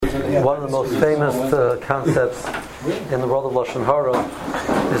One of the most famous concepts in the world of Lashon Hara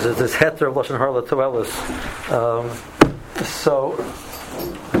is this heter of Lashon Hara Toelis. So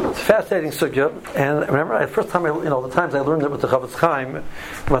it's a fascinating sugya. And remember, the first time the times I learned it with the Chofetz Chaim,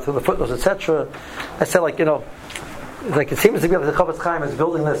 went through the footnotes, etc. I said, it seems to be like the Chofetz Chaim is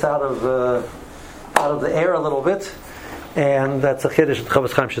building this out of the air a little bit, and that's a chiddush. The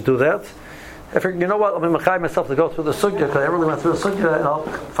Chofetz Chaim should do that. I figured, I'm machai myself to go through the sugya, because I really went through the sugya and I'll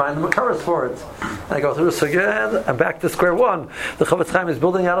find the makaras for it. And I go through the sugya and I'm back to square one. The Chofetz Chaim is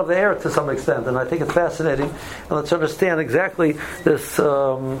building out of the air to some extent, and I think it's fascinating. And let's understand exactly this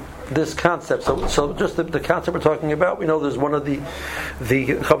concept. So just the concept we're talking about, we know there's one of the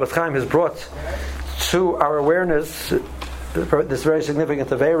Chofetz Chaim has brought to our awareness this very significant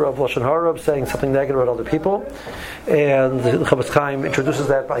avera of Lashon Hara, saying something negative about other people, and the Chofetz Chaim introduces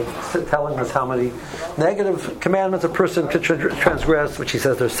that by telling us how many negative commandments a person could transgress, which he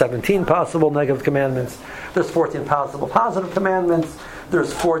says there's 17 possible negative commandments, there's 14 possible positive commandments,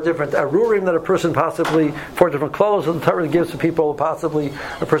 there's 4 different arurim that a person possibly, 4 different clothes that the Torah gives to people, possibly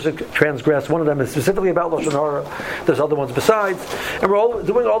a person could transgress. One of them is specifically about Lashon Hara, there's other ones besides, and we're all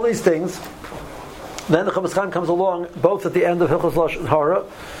doing all these things. Then the Chofetz Chaim comes along, both at the end of Hilchos Lashon Hara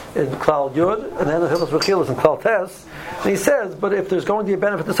in Klal Yud, and then the Hilchos Rechilas in Klal Tes, and he says, but if there's going to be a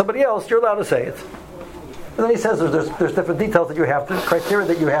benefit to somebody else, you're allowed to say it. And then he says there's different details that you have to, criteria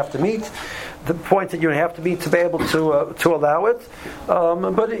that you have to meet, the points that you have to meet to be able to allow it.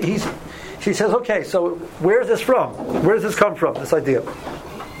 But he says, okay, so where is this from? Where does this come from? This idea.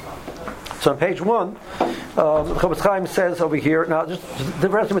 So on page 1, Chofetz Chaim says over here, now just the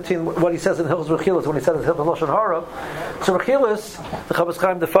difference between what he says in Hilchos Rechilas and what he says in Hilchos Lashon Hara. So Rechilas, the Chofetz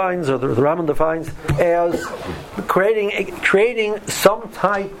Chaim defines, or the Rambam defines, as creating some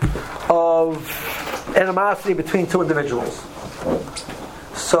type of animosity between 2 individuals.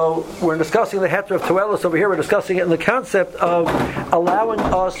 So we're discussing the heter of Toelis over here. We're discussing it in the concept of allowing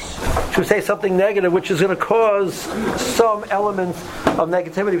us to say something negative, which is going to cause some element of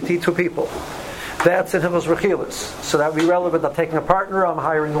negativity between 2 people. That's in Hilchos Rechilas. So that would be relevant. I'm taking a partner, I'm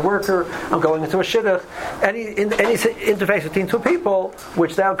hiring a worker, I'm going into a shidduch. Any interface between 2 people,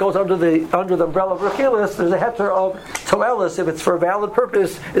 which now goes under the umbrella of Rechilas, there's a heter of Toelis, if it's for a valid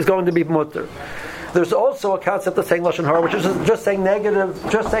purpose, is going to be mutter. There's also a concept of saying Lashon Hara, which is just saying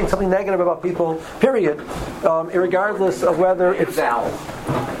something negative about people, period, irregardless of whether it's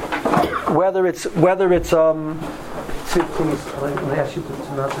please, let me ask you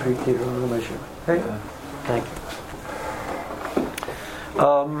to not to repeat it. Okay? Thank you.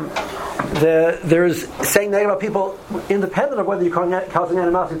 There's saying negative about people independent of whether you're causing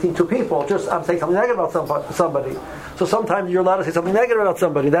animosity between 2 people. Just I'm saying something negative about somebody. So sometimes you're allowed to say something negative about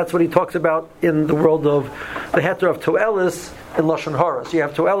somebody. That's what he talks about in the world of the heter of Toelis and Lashon Hara. So you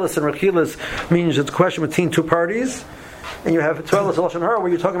have Toelis and Rechilas, means it's a question between 2 parties. And you have Toelis and Lashon Hara, where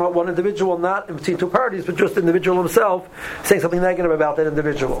you're talking about one individual, not between 2 parties, but just the individual himself saying something negative about that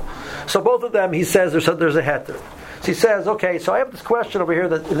individual. So both of them, he says, there's a heter. So he says, okay, so I have this question over here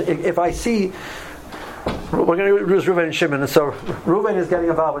that if I see, we're going to use Reuven and Shimon, and so Reuven is getting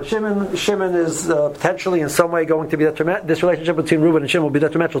involved with Shimon. Shimon is potentially in some way going to be detrimental. This relationship between Reuven and Shimon will be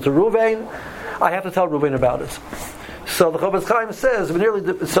detrimental to Reuven. I have to tell Reuven about it. So the Chofetz Chaim says,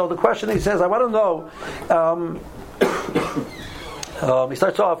 so the question he says, I want to know, he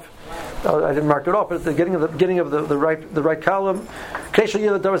starts off, I didn't mark it off, but at the beginning of the right column, I tell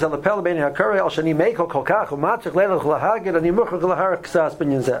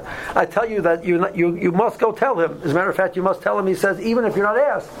you that you must go tell him. As a matter of fact, you must tell him. He says, even if you're not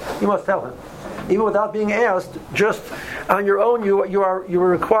asked, you must tell him. Even without being asked, just on your own, you are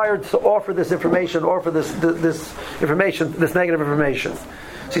required to offer this information, this information, this negative information.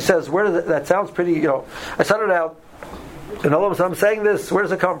 So he says, that sounds pretty. I started out. And all of a sudden I'm saying this, where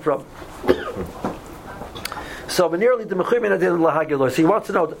does it come from? So he wants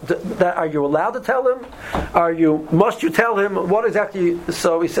to know, that are you allowed to tell him? Must you tell him? What exactly?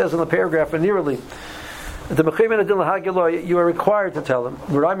 So he says in the paragraph, nearly, you are required to tell him.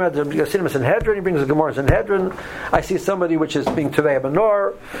 He brings a Gemara in Sanhedrin. I see somebody which is being Tevei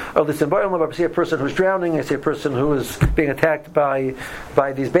Benor, or listen, I see a person who's drowning, I see a person who is being attacked by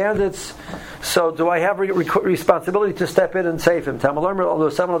these bandits. So do I have responsibility to step in and save him?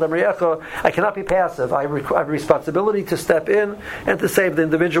 I cannot be passive. I have responsibility to step in and to save the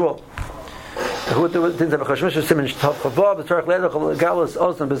individual. So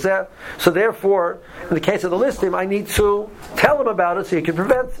therefore, in the case of the listim, I need to tell him about it so he can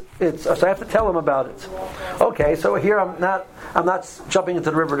prevent it. So I have to tell him about it. Okay. Okay, so here I'm not jumping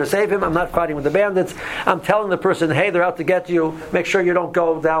into the river to save him. I'm not fighting with the bandits. I'm telling the person, hey, they're out to get you. Make sure you don't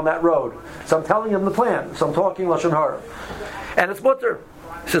go down that road. So I'm telling him the plan. So I'm talking Lashon Hara. And it's mutter.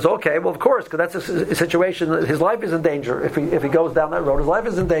 He says, okay, well, of course, because that's a situation. His life is in danger. If he goes down that road, his life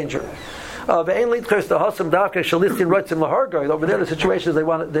is in danger. Over there, the situation is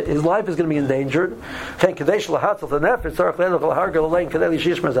his life is going to be endangered. So I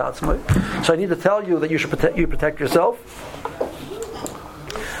need to tell you that you should protect yourself.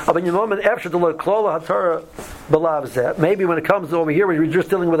 Maybe when it comes over here, we're just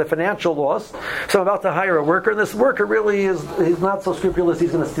dealing with a financial loss. So I'm about to hire a worker, and this worker really he's not so scrupulous,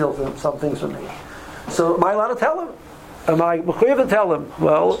 he's going to steal some things from me. So am I allowed to tell him? Am I mechuyev to tell him?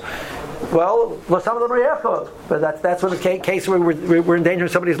 Well, but that's when the case where we're endangering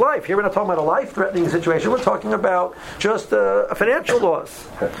somebody's life. Here we're not talking about a life-threatening situation. We're talking about just a financial loss.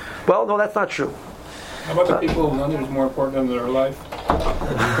 Well, no, that's not true. How about the people who money is more important than their life?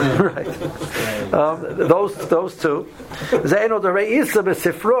 Right. Those two. Zaino the Reisa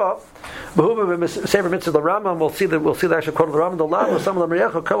b'Sifra, Sefer Mitzvah the Rambam. We'll see the actual quote of the Rambam. The Lama some of the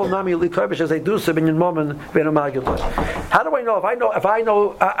Meriach Kabel Nami Likovish as they do so binyan moment benamagidla. How do I know if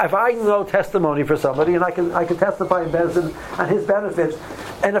I know testimony for somebody and I can testify in Bezin on his benefits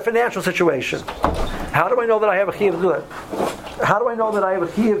in a financial situation? How do I know that I have a chiyuv to do that? How do I know that I have a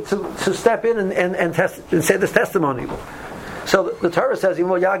chiyuv to step in and say this testimony? So the Torah says,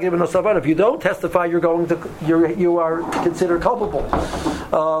 if you don't testify, you are considered culpable.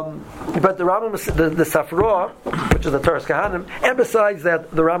 But the Rambam, the Safra, which is the Torah's Kahanim, emphasizes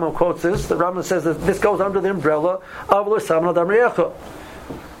that the Rambam quotes this. The Rambam says that this goes under the umbrella of l'samna adam riyecha.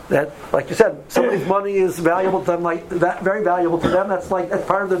 That, like you said, somebody's money is valuable to them, like that, very valuable to them. That's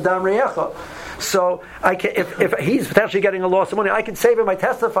part of the dam riyecha. So if he's potentially getting a loss of money, I can save him by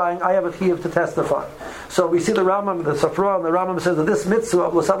testifying. I have a chiyuv to testify. So we see the Rambam, the Safra, and the Rambam says that this mitzvah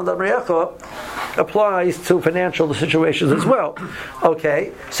of l'samad d'amriyecha applies to financial situations as well.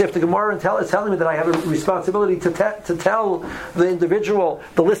 Okay, so if the Gemara is telling me that I have a responsibility to tell the individual,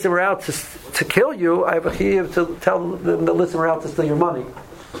 the listener out to kill you, I have a chiyuv to tell the listener out to steal your money.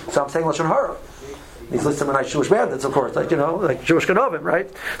 So I'm saying Lashon Hara. These lists are nice Jewish bandits, of course, like Jewish Ganovim, right?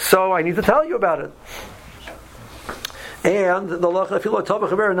 So I need to tell you about it. And the chiyuv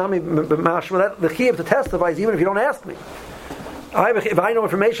to testify is even if you don't ask me. If I know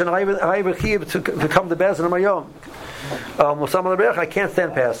information, I have a chiyuv to come to Bezin on my own. I can't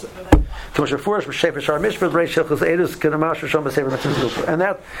stand past it. And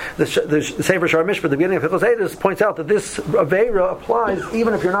that the Sefer Shar Mishpat, the beginning of Hilchos Eidos, points out that this Aveira applies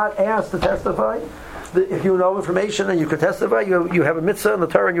even if you're not asked to testify. If you know information and you can testify, you have a mitzvah in the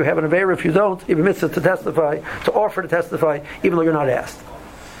Torah, and you have an Aveira. If you don't, you have a mitzvah to testify, to offer to testify, even though you're not asked.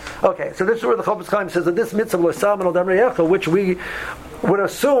 Okay, so this is where the Chofetz Chaim says that this mitzvah of l'samad al dam riyecha, which we would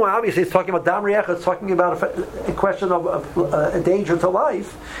assume, obviously, it's talking about dam riyecha, it's talking about a question of a danger to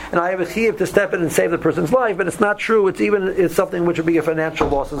life, and I have a chiyuv to step in and save the person's life, but it's not true. It's something which would be a financial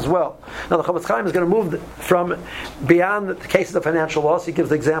loss as well. Now the Chofetz Chaim is going to move from beyond the cases of financial loss. He gives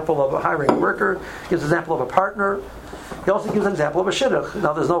the example of hiring a worker, gives the example of a partner. He also gives an example of a shidduch.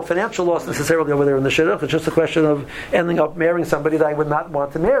 Now, there's no financial loss necessarily over there in the shidduch. It's just a question of ending up marrying somebody that I would not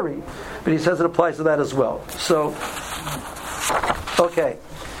want to marry. But he says it applies to that as well. So, okay.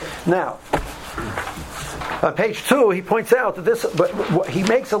 Now, on page 2, he points out that he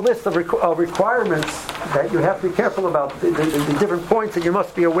makes a list of requirements that you have to be careful about, the different points that you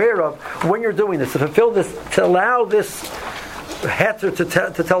must be aware of when you're doing this, to fulfill this, to allow this heter to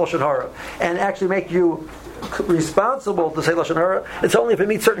tell Lashon Hara, and actually make you responsible to say Lashon Hara. It's only if it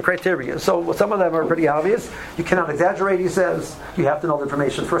meets certain criteria. So some of them are pretty obvious. You cannot exaggerate, he says. You have to know the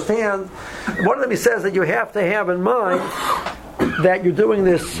information firsthand. One of them, he says that you have to have in mind that you're doing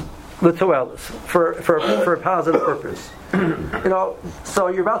this l'toelis, for a positive purpose. So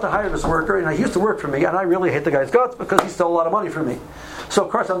you're about to hire this worker, and he used to work for me, and I really hate the guy's guts because he stole a lot of money from me. So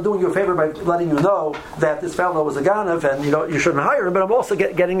of course I'm doing you a favor by letting you know that this fellow was a ganav, and you shouldn't hire him. But I'm also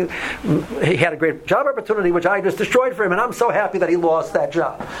getting. He had a great job opportunity which I just destroyed for him, and I'm so happy that he lost that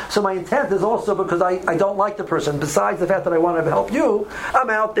job. So my intent is also because I don't like the person. Besides the fact that I want to help you, I'm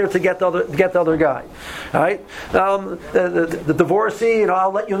out there to get the other guy. All right. The divorcee.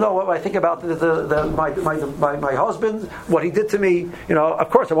 I'll let you know what I think about my husband. What he did to me, of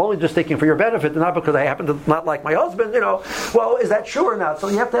course, I'm only just thinking for your benefit, not because I happen to not like my husband, Well, is that true or not? So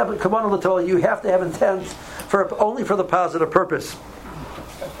you have to have kavanah l'Torah. You have to have intent only for the positive purpose.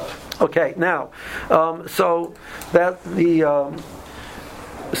 Okay, now, so that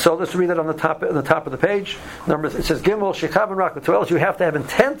So let's read it on the top of the page. It says Gimel Shekav and Rak B'Toelos. You have to have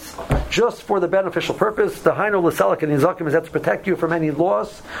intent just for the beneficial purpose. The Hainu L'Salak and Nizakim is that to protect you from any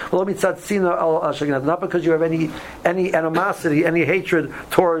loss. Not because you have any animosity, any hatred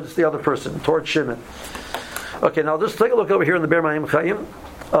towards the other person, towards Shimon. Okay, now just take a look over here in the Be'er Mayim Chayim.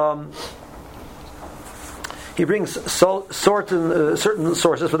 He brings certain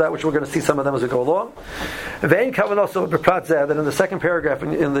sources for that, which we're going to see some of them as we go along. Vein Kavan also that in the second paragraph,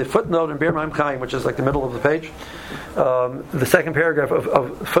 in the footnote in Be'er Mayim Chayim, which is like the middle of the page, the second paragraph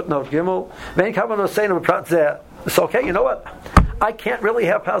of footnote Gimel. Vein Kavan saying so okay, you know what? I can't really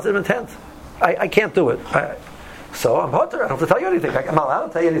have positive intent. I can't do it. So I'm hotter. I don't have to tell you anything. I'm not allowed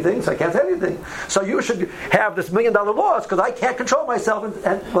to tell you anything, so I can't say anything. So you should have this $1 million loss because I can't control myself, and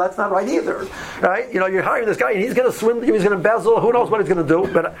well, that's not right either, right? You're hiring this guy, and he's going to swindle you. He's going to embezzle. Who knows what he's going to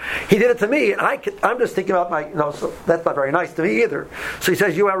do? But he did it to me, and I'm just thinking about my. So that's not very nice to me either. So he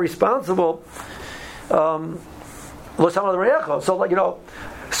says you are responsible.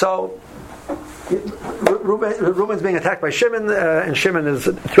 So Reuben's being attacked by Shimon, and Shimon is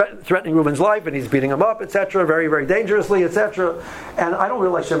threatening Reuben's life, and he's beating him up, etc., very, very dangerously, etc. And I don't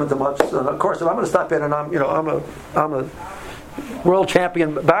really like Shimon too much. And of course, if I'm going to stop in, and I'm a world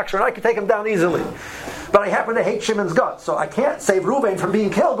champion boxer, and I can take him down easily. But I happen to hate Shimon's guts, so I can't save Reuben from being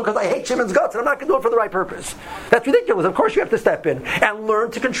killed because I hate Shimon's guts, and I'm not going to do it for the right purpose. That's ridiculous. Of course, you have to step in and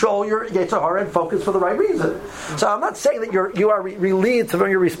learn to control your Yetzer Hara and focus for the right reason. So I'm not saying that you are relieved from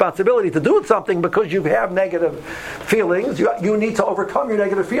your responsibility to do something because you have negative feelings. You need to overcome your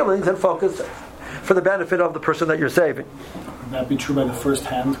negative feelings and focus for the benefit of the person that you're saving. Would that be true by the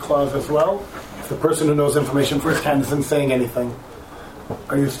first-hand clause as well? If the person who knows information first-hand isn't saying anything,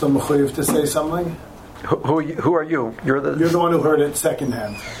 are you still mechuyev to say something? Who are you? You're the one who heard it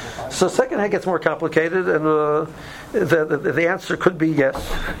secondhand. So secondhand gets more complicated, and the answer could be yes.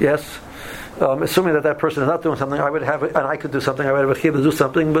 Assuming that person is not doing something, I would have it, and I could do something. I would have a chiyuv to do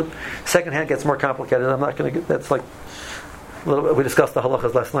something, but secondhand gets more complicated. I'm not going to get. That's like a little bit. We discussed the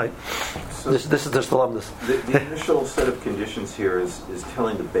halachas last night. So this is just alumnus. The initial set of conditions here is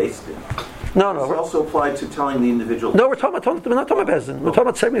telling the Beis Din. No. It's also applied to telling the individual. No, we're not talking about Beis Din. We're talking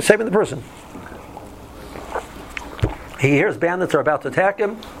about saving the person. He hears bandits are about to attack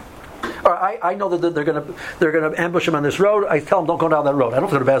him, or I know that they're going to ambush him on this road. I tell him don't go down that road. I don't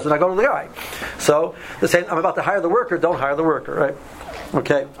go to the bandit. I go to the guy. So they're saying I'm about to hire the worker. Don't hire the worker, right?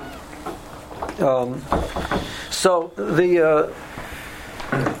 Okay. So in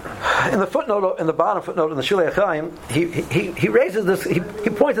the footnote, in the bottom footnote in the Shilei Chaim, he raises this. He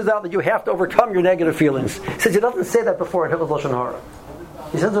points out that you have to overcome your negative feelings. He says he doesn't say that before in Hilchos Lashon Hara.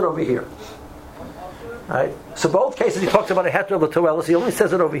 He says it over here. Right? So both cases he talks about a heter l'toelos. He only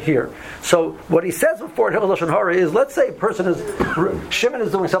says it over here. So what he says before in Hilchos Lashon Hara is, let's say a person Shimon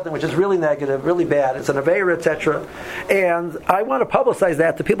is doing something which is really negative, really bad. It's an aveira, etc. And I want to publicize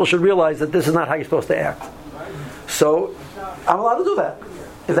that. The people should realize that this is not how you're supposed to act. So I'm allowed to do that.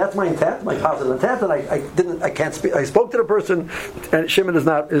 If that's my intent, my positive intent, and I can't speak. I spoke to the person, and Shimon is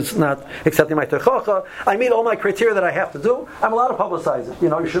not accepting my techocha. I meet all my criteria that I have to do. I'm allowed to publicize it.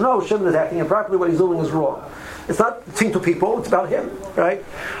 You should know Shimon is acting improperly. What he's doing is wrong. It's not between two people. It's about him, right?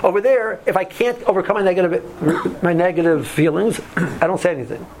 Over there, if I can't overcome my negative feelings, I don't say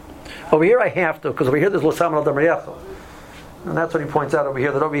anything. Over here, I have to, because over here there's L'Samar al Damar. And that's what he points out over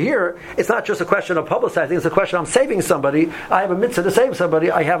here, that over here, it's not just a question of publicizing, it's a question of I'm saving somebody. I have a mitzvah to save somebody.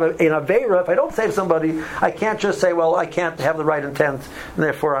 I have an aveira. If I don't save somebody, I can't just say, well, I can't have the right intent, and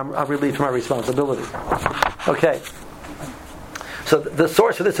therefore I'm relieved from my responsibility. Okay. So the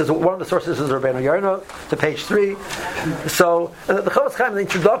source of this is, one of the sources is Rabbeinu Yarno, to page 3. So the Chofetz Chaim, in the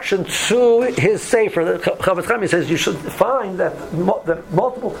introduction to his Sefer, the Chofetz Chaim says you should find that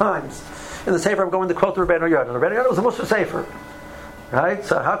multiple times in the Sefer I'm going to quote the Rabbeinu Yarno. Rabbeinu Yarno was a Musar Sefer. Right?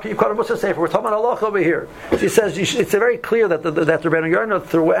 So how can you quote a Musar Sefer? We're talking about Allah over here. He says it's very clear that Rabbeinu Yarno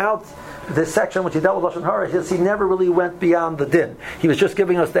throughout this section which he dealt with Lashon Hara, he never really went beyond the din. He was just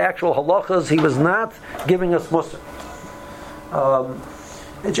giving us the actual halachas. He was not giving us Musar.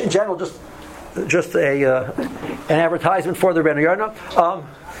 In general, just an advertisement for the Rabbeinu Yarno.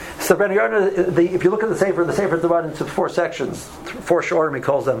 So Rabbeinu Yarno, if you look at the Sefer is divided into 4 sections, 4 shorim he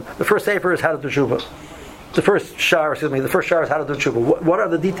calls them. The first Sefer is how to do tshuva. The first shar is how to do tshuva. What are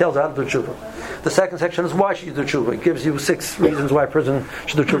the details of how to do tshuva? The second section is why should you do tshuva. It gives you 6 reasons why a person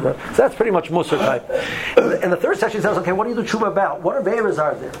should do tshuva. So that's pretty much Musar type. And the third section says, okay, what do you do tshuva about? What aveiros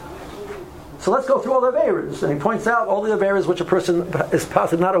are there? So let's go through all the Averas. And he points out all the Averas which a person is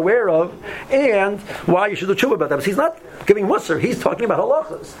possibly not aware of, and why you should do tshuva about them. So he's not giving musar, he's talking about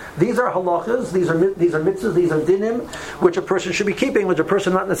halachas. These are halachas, these are mitzvahs, these are dinim, which a person should be keeping, which a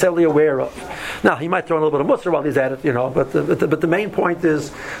person not necessarily aware of. Now, he might throw in a little bit of musar while he's at it, but the main point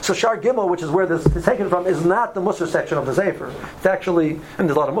is, so Shar Gimel, which is where this is taken from, is not the musar section of the Sefer. It's actually, and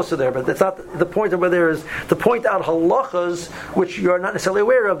there's a lot of musar there, but it's not the point of where there is to point out halachas which you are not necessarily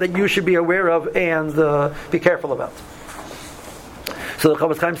aware of, that you should be aware of and be careful about. So the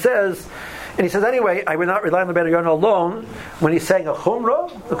Chofetz Chaim says, and he says, anyway, I would not rely on the Ben Yonah alone when he's saying a chumrah,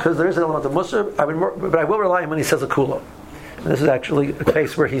 because there is an element of musar, but I will rely on him when he says a kula. And this is actually a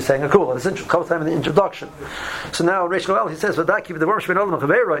case where he's saying a kula. This is Chofetz Chaim in the introduction. So now in Reish Goel he says, "V'dak keep the worm shvin olam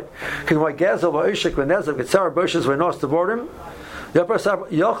chaveiroi, kin why gezel v'oishik v'nezav v'tzar bushes v'nos devorim,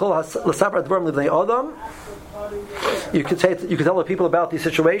 yochel l'sabar devorim l'bnei adam." You could tell the people about these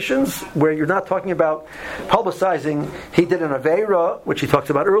situations where you're not talking about publicizing he did an aveira, which he talked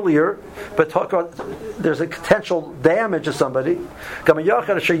about earlier, but talk about there's a potential damage to somebody. Even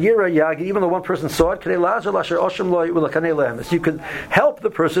though one person saw it, you could help the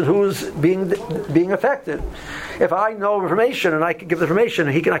person who's being affected. If I know information and I can give the information,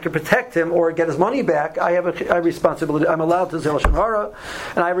 I can protect him or get his money back. I have a responsibility. I'm allowed to say lashon hara,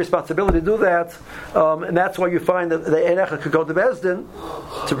 and I have a responsibility to do that. And that's why you find that the Erecha could go to Bezdin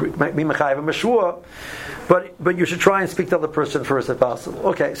to be Mechayiv and Meshua, but you should try and speak to the other person first if possible.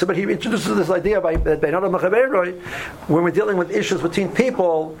 Okay, but he introduces this idea by Beinoda Mechaveroi, when we're dealing with issues between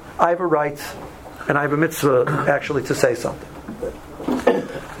people, I have a right and I have a mitzvah actually to say something.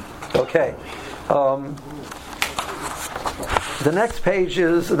 Okay. The next page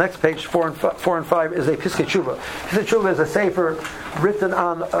 4 and 5 is a Piskei Tshuva. Piskei Tshuva is a sefer written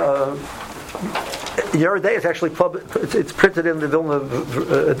on Yeridei is actually it's printed in the Vilna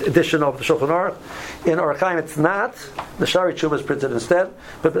edition of the Shulchan Aruch. In Orach Chaim it's not. The Shari Tshuva is printed instead,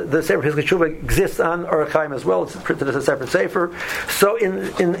 but the Sefer Piskei Tshuva exists on Orach Chaim as well. It's printed as a separate sefer. So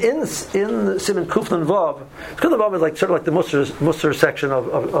in Siman Kufnan Vav, Kufnan Vav is sort of like the Musar section of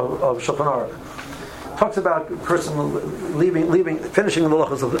Shulchan Aruch. Talks about a person finishing the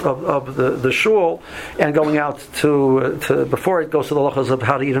halachas of the shul and going out to before it goes to the halachas of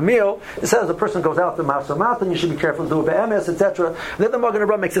how to eat a meal. It says the person goes out to Masamat and you should be careful to do it be'emes, etc. Then the Magen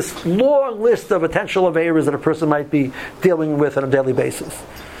Avraham makes this long list of potential averas that a person might be dealing with on a daily basis.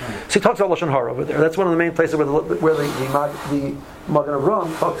 So he talks about lashon hara over there. That's one of the main places where the Magen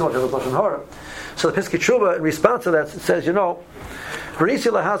Avraham talks about lashon hara. So the Piskei Tshuva, in response to that, it says,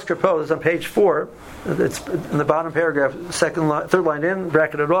 Harisi lahas kerpo, this is on page 4. It's in the bottom paragraph, third line in,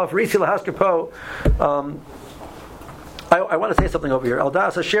 bracketed off. Harisi lahas kerpo. I want to say something over here. Al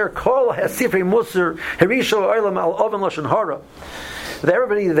das asher kol hasifrei musar harisho olam al oven lashon hara.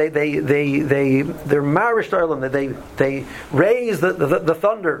 Everybody, they're marish olam. They raise the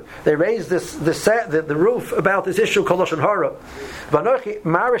thunder. They raise the roof about this issue called lashon hara.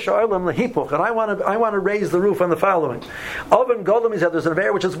 Marish olam lehipuch, and I want to raise the roof on the following. Oven golem is that there's an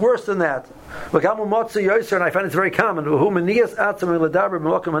affair which is worse than that. And I find it's very common.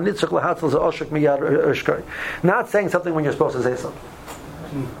 Not saying something when you're supposed to say something.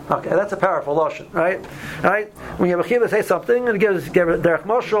 Okay, that's a powerful lashon, right? When you have a chiyuv to say something, and it gives derech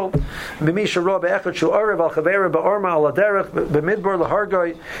mashal, b'misha roh be'echad shu arev al chavera be'orma al derech b'midbar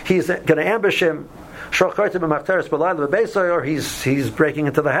lahargoi. He's going to ambush him. Or he's breaking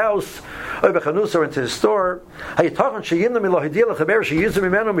into the house, or into his store. You're not going to say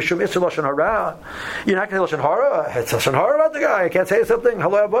lashon hara. It's lashon hara about the guy. I can't say something.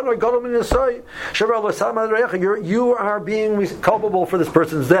 You are being culpable for this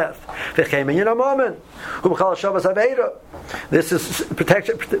person's death. This is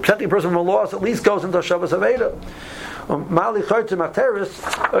protecting a person from a loss. At least goes into Shavas Aveda. You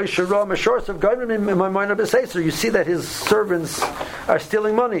see that his servants are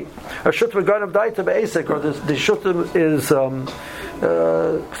stealing money. Or the shuttim is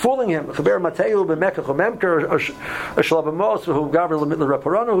fooling him.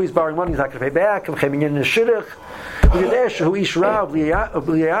 He's borrowing money, he's not going to pay back. You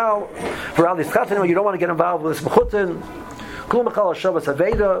don't want to get involved with this.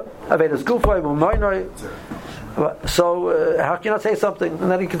 So how can you not say something? And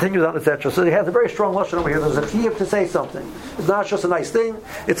then he continues on, etc. So he has a very strong lashon over here. There's a chiyuv to say something. It's not just a nice thing.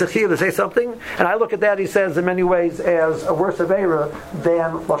 It's a chiyuv to say something. And I look at that, he says, in many ways, as a worse aveira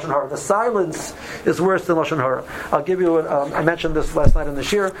than lashon hara. The silence is worse than lashon hara. I'll give you. I mentioned this last night in the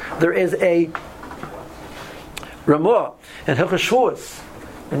shir. There is a Ramah in Hilchos Shavuos,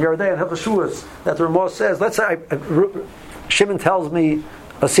 in Yeridei and Hilchos Shavuos, that the Ramah says. Let's say Shimon tells me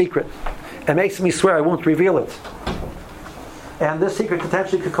a secret. and makes me swear I won't reveal it. And this secret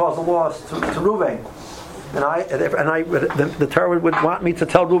potentially could cause a loss to Reuven. The Torah would want me to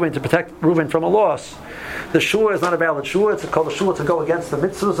tell Reuven to protect Reuven from a loss. The shua is not a valid shua. It's called a shua to go against the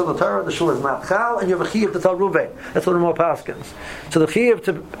mitzvahs of the Torah. The shua is not chal, and you have a chiyuv to tell Reuven. That's what the Ramah paskins. So the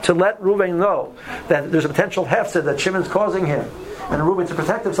chiyuv to let Reuven know that there's a potential hefsed that Shimon's causing him, and Reuven to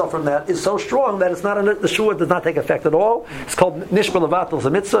protect himself from that, is so strong that it's not the shua does not take effect at all. It's called nishma levatel, the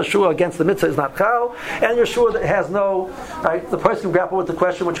mitzvah. Shua against the mitzvah is not chal, and your shua that has no. Right, the person can grapple with the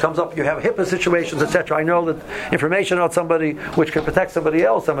question which comes up. You have HIPAA situations, etc. I know that information about somebody which can protect somebody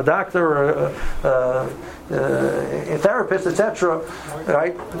else. I'm a doctor or a therapist, etc.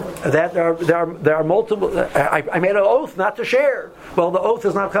 Right, that there are multiple. I made an oath not to share. Well, the oath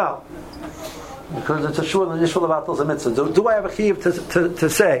is not chal, because it's a shul and nishul about those mitzvahs. Do I have a chiyuv to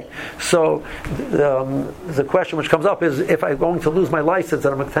say? So the question which comes up is, if I'm going to lose my license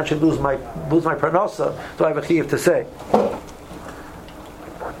and I'm potentially lose my parnasa, do I have a chiyuv to say?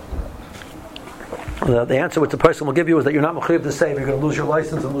 The answer which the person will give you is that you're not mechuyev to say if you're going to lose your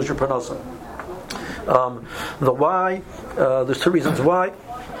license and lose your parnasa. The why, there's two reasons why.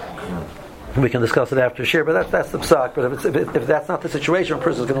 We can discuss it after share, but that's the psak. But if that's not the situation, a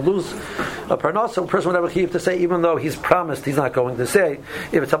person is going to lose a parnasa. A person would have a chiyuv to say, even though he's promised he's not going to say,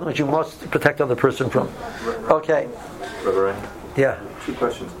 if it's something that you must protect the other person from. Okay. Brother Ryan? Yeah. 2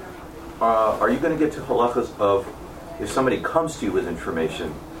 questions. Are you going to get to halachas of if somebody comes to you with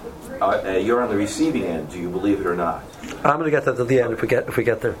information, you're on the receiving end? Do you believe it or not? I'm going to get that to the end if we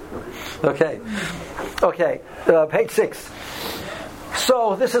get there. Okay. Page 6.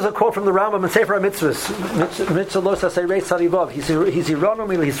 So this is a quote from the Rambam in Sefer HaMitzvahs. Mitzvah lo sasei reis harivav. He's ironu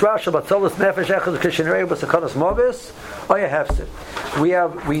mil hisrasha batzolas nefesh echad kishenei b'sakanas movis. Oya hefsid.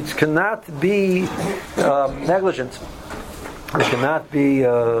 We cannot be negligent. We cannot be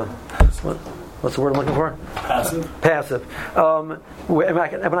what's the word I'm looking for? Passive. When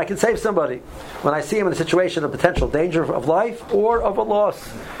I can save somebody, when I see him in a situation of potential danger of life or of a loss,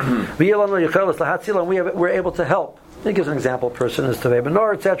 and we're able to help. He gives an example. A person is Tevei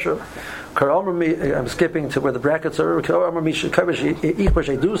Benor, etc. I'm skipping to where the brackets are. If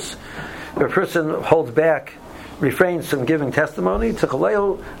a person holds back, refrains from giving testimony, he's included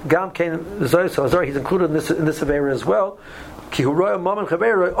in this avera as well. He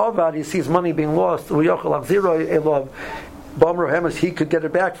sees money being lost. He could get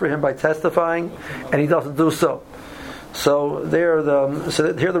it back for him by testifying, and he doesn't do so. So here the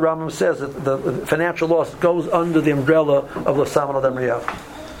Rambam says that the financial loss goes under the umbrella of L'Saman Adam Riyah.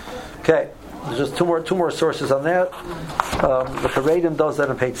 Okay, there's just two more sources on that. The Charedim does that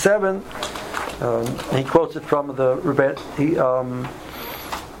on page 7. He quotes it from the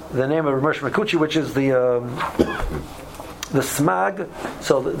name of Ramesh Mekuchi, which is the Smag.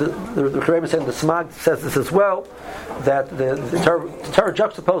 So the Charedim is saying the Smag says this as well, that the Torah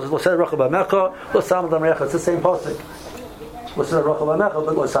juxtaposes L'Seder Rocha B'Mecha, L'Saman Adam Riyah. It's the same pasuk. You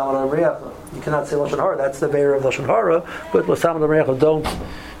cannot say Lashon Hara. That's the bearer of Lashon Hara. But L'Saman Adam Riyah, don't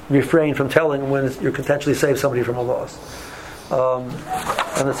refrain from telling when you can potentially save somebody from a loss. And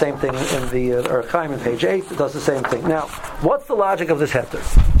the same thing in the Archaim in page 8. It does the same thing. Now, what's the logic of this heter?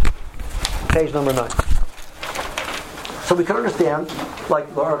 Page number 9. So we can understand, like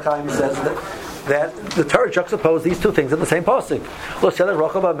the Archaim says, that the Torah juxtaposes these two things in the same pasuk.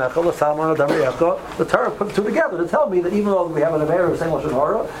 The Torah put the two together to tell me that even though we have an avera of saying Lashon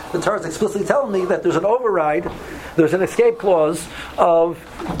Hara, the Torah is explicitly telling me that there's an override, there's an escape clause of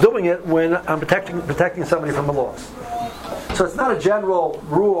doing it when I'm protecting somebody from a loss. So it's not a general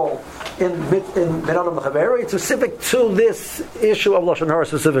rule in Benadam L'Chaveri. It's specific to this issue of Lashon Hara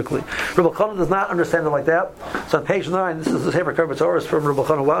specifically. Rabbi Chanan does not understand it like that. So on page 9, this is the Sefer Karbat Torah from Rabbi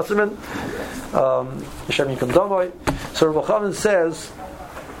Chanan Wasserman. Hashem Yikom Domoy. So Rabbi Chanan says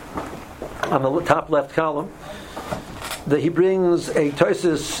on the top left column that he brings a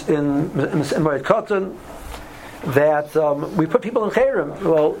Tosis in Moed Katan that we put people in Chayrim.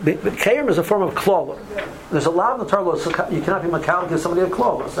 Well, Chayrim is a form of klala. There's a lot in the Torah, so you cannot be makal give somebody a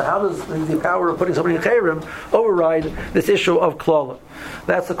klala. So how does the power of putting somebody in Chayrim override this issue of klala?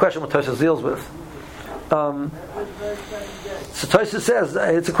 That's the question what Tosfos deals with. So Tosfos says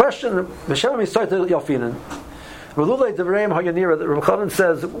it's a question. Rabbi Chanan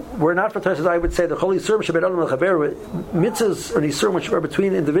says we're not for Tosfos. I would say the Chol Yisur Shebeinan L'Chaver mitzvahs or Yisur which are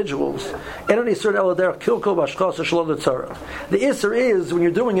between individuals. And an Yisur Elader Kilkol Bashchas Shalom L'Tzara. The Yisur is when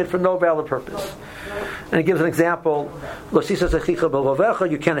you're doing it for no valid purpose. And he gives an example. You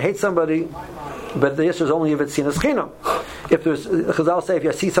can't hate somebody, but the Yisur is only if it's seen as chinam. If there's Chazal say if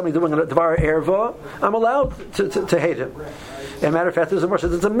you see somebody doing a Dvar Erva, I'm allowed to hate him. And matter of fact, there's a Moshe.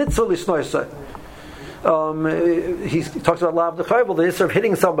 There's a mitzvah lisnoisai. He talks about lav d'chayvel, the issue of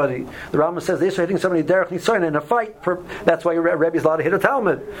hitting somebody. The Rambam says the issue of hitting somebody derech nisayin in a fight. That's why your Rebbe is allowed to hit a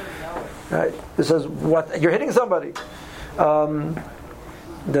Talmud. Right? It says what you're hitting somebody.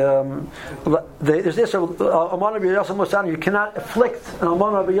 There's this Alman of Yosem Musani. You cannot afflict an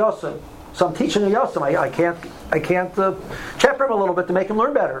Alman of Yosem. So I'm teaching a Yosem. I can't chapter him a little bit to make him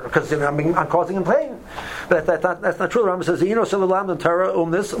learn better because I'm causing him pain. But that's not true. The Rambam says, Salalam Torah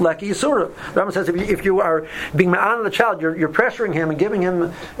this Leki Yisura. The Rambam says if you are being ma'an on the child, you're pressuring him and giving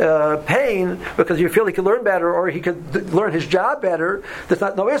him pain because you feel he could learn better or he could learn his job better. There's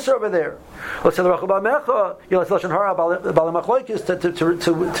no Isra over there. Let's say the Mecha, Lashon Hara Bala Machlokes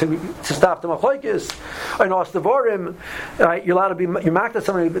to stop the Machlokes. And Ostavorim, you're allowed to be you marked at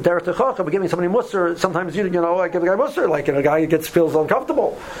somebody derech techocha, but giving somebody musar. Sometimes I give the guy musar, like a guy feels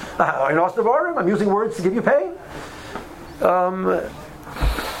uncomfortable. In Ostavorim, I'm using words to give you pain.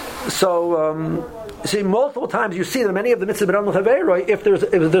 See, multiple times you see that many of the mitzvah b'nam l'chaveiroi, if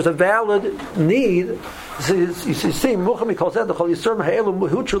there's a valid need, you see, muchami kol zed l'chol yisur ha'elu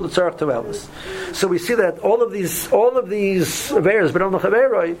muhuchu l'tzarech tevelis. So we see that all of these aveiros b'nam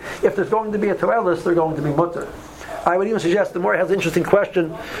l'chaveiroi, if there's going to be a tevelis, they're going to be mutter. I would even suggest the more has an interesting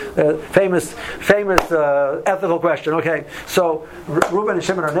question, famous ethical question. Okay, so Reuben and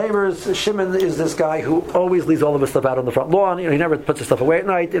Shimon are neighbors. Shimon is this guy who always leaves all of his stuff out on the front lawn. He never puts his stuff away at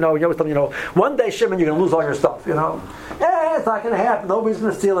night. He always tells him, one day Shimon, you're going to lose all your stuff. It's not going to happen. Nobody's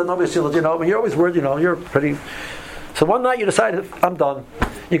going to steal it. Nobody's steal it. But you're always worried. You're pretty. So one night you decide, I'm done.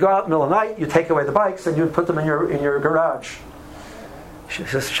 You go out in the middle of the night. You take away the bikes and you put them in your garage. She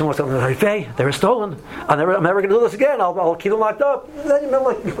says, Shimon was they were stolen. I'm never going to do this again. I'll keep them locked up. And then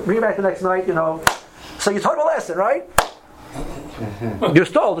you bring it back the next night. So you taught him a lesson, right? You're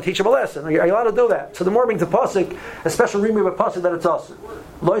stole to teach him a lesson. Are you allowed to do that? So the more brings a pasuk, a special remove of a pasuk that it's usher.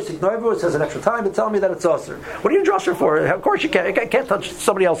 Loisik Noivu says an extra time to tell me that it's usher. What are you drusher for? Of course you can't touch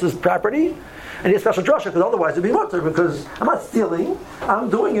somebody else's property. And he has special drasha because otherwise it'd be mutter because I'm not stealing,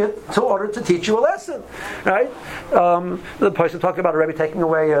 I'm doing it in order to teach you a lesson, right? The person talking about a Rebbe taking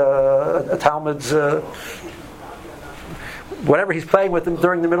away a Talmud's whatever he's playing with him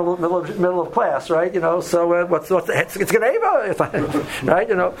during the middle of class, right? So what's the it's Geneva, right?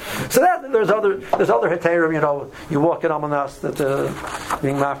 So that there's other heterim. You walk in Amanas that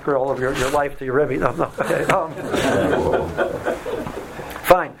being mafker all of your life to your Rebbe. No, okay.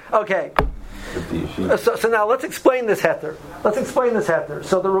 Fine, okay. So now let's explain this heter.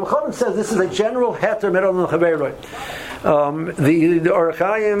 So the Reb Chanan says this is a general heter meron l'chaveiroi. The Orach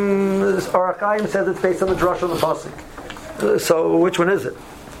Chaim says it's based on the drush on the pasuk. So which one is it?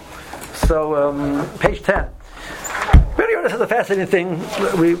 So page 10. This is a fascinating thing.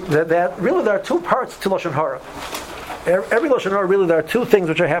 That really there are two parts to lashon hara. Every lashon hara really there are two things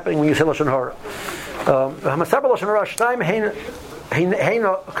which are happening when you say lashon hara. Hamasaber lashon hara shnaim hein.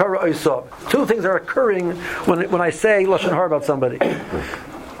 Two things are occurring when I say lashon hara about somebody.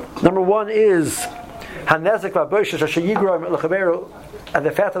 Number one is hanezek v'aboshes asher yigroim l'chaveru, and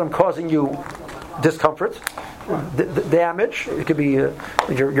the fact that I'm causing you discomfort, damage. It could be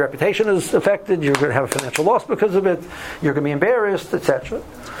your reputation is affected. You're going to have a financial loss because of it. You're going to be embarrassed, etc.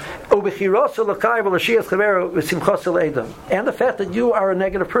 And the fact that you are a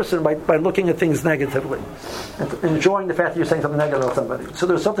negative person by looking at things negatively and enjoying the fact that you're saying something negative about somebody. So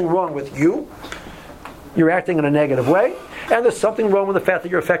there's something wrong with you. You're acting in a negative way, and there's something wrong with the fact that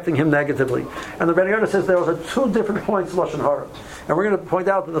you're affecting him negatively. And the Ben Yonah says there are two different points of lashon hara, and we're going to point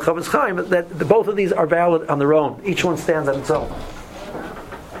out in the Chofetz Chaim that both of these are valid on their own. Each one stands on its own.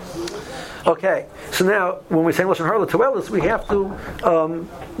 Okay, so now when we say lashon hara l'toelis, we have to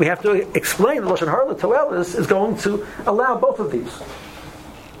explain that lashon hara l'toelis is going to allow both of these,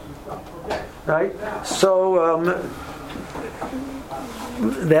 right? So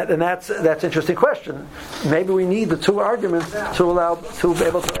that's an interesting question. Maybe we need the two arguments to be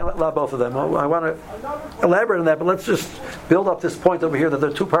able to allow both of them. I want to elaborate on that, but let's just build up this point over here that there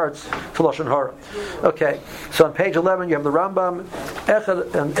are two parts to lashon hara. Okay, so on page 11 you have the Rambam,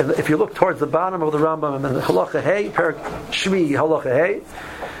 and if you look towards the bottom of the Rambam, and then halacha hey, perak shvi halacha hey,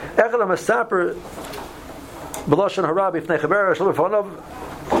 echad hamasaper b'lashon hara b'fnei chaver shlo b'fanav.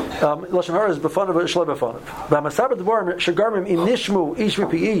 Lashon hara is b'fanav shlo b'fanav. B'hamasaber dvorim shegarmim im nishmu ish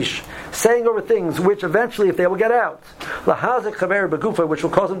v'pi ish, saying over things which eventually, if they will get out, lahazek chaver b'gufa, which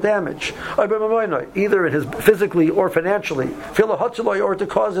will cause him damage, either in his physically or financially, or to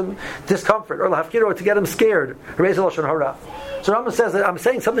cause him discomfort, or lahafkir, or to get him scared. Raise lashon hara. So Rambam says that I'm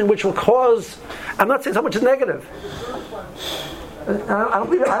saying something which will cause. I'm not saying something which is negative.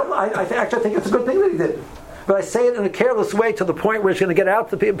 I actually think it's a good thing that he did. but I say it in a careless way to the point where it's going to get out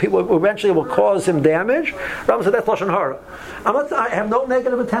to people who eventually will cause him damage, Rambam said that's lashon hara. I have no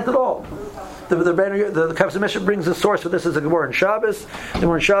negative intent at all. The Kapsel Mishnah brings a source for this as a Gemara in Shabbos. The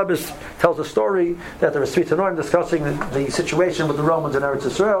Gemara in Shabbos tells a story that there was three Tanoim discussing the situation with the Romans in Eretz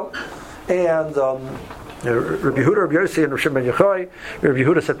Yisrael, and Rabbi Yehuda, Rabbi Yossi, and Rav Shimon ben Yochai. Rabbi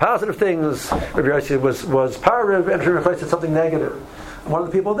Yehuda said positive things. Rabbi Yossi was parav, and Rav Shimon ben Yochai said something negative. One of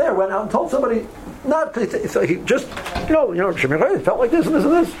the people there went out and told somebody, so he just, Rav Shimon ben Yochai felt like this and this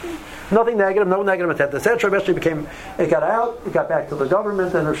and this. Nothing negative, no negative intent, etc. Eventually it got out, it got back to the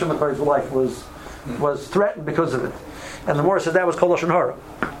government, and Rav Shimon ben Yochai's life was threatened because of it. And the Morah said that was called lashon hara,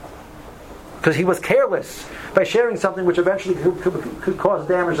 because he was careless by sharing something which eventually could cause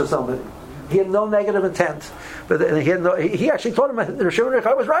damage to somebody. He had no negative intent, but he actually told him that Rav Shimon ben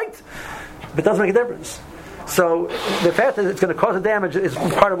Yochai was right, but it doesn't make a difference. So the fact that it's going to cause a damage is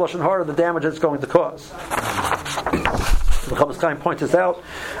part of lashon hara, the damage it's going to cause. The Chofetz Chaim points this out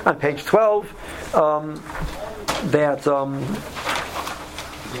on page 12 that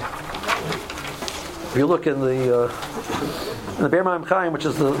if you look in the Be'er Ma'am Chaim, which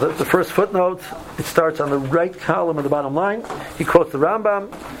is the first footnote, it starts on the right column of the bottom line. He quotes the Rambam.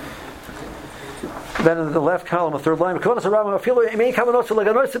 Then in the left column, a third line, I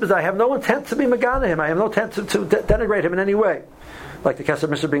have no intent to be Megana him. I have no intent to denigrate him in any way. Like the Kesef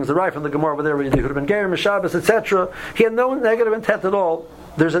Mishnah brings the right from the Gemara over there, with Yehuda ben Gerim, Shabbos, etc. He had no negative intent at all.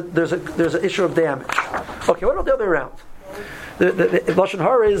 There's an issue of damage. Okay, what about the other way around? The lashon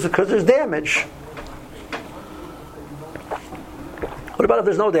hara is because there's damage. What about if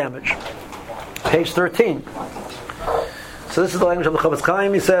there's no damage? Page 13. So this is the language of the Chofetz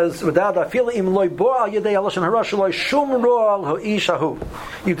Chaim. He says,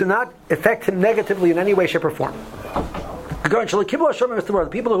 you do not affect him negatively in any way, shape, or form. The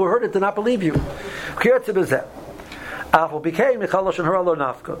people who heard it did not believe you.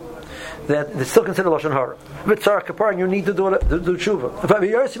 That it's still considered lashon hara. And you need to do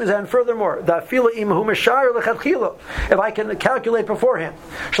tshuva. And furthermore, if I can calculate beforehand,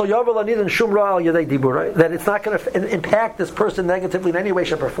 that it's not going to impact this person negatively in any way,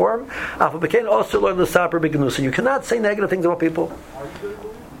 shape, or form. So you cannot say negative things about people.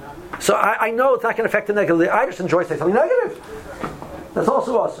 So I know it's not going to affect them negatively. I just enjoy saying something negative. That's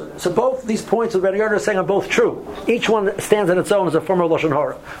also awesome. So both these points of Rabbi Yehuda are saying are both true. Each one stands on its own as a form of lashon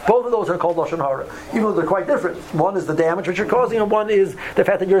hara. Both of those are called lashon hara, even though they're quite different. One is the damage which you're causing, and one is the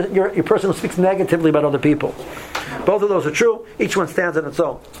fact that you're a person who speaks negatively about other people. Both of those are true. Each one stands on its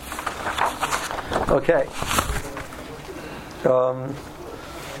own. Okay.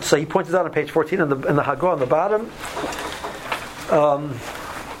 So he points out on page 14 in the Haggadah on the bottom.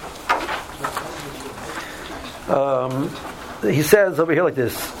 He says over here like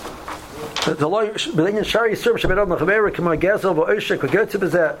this: other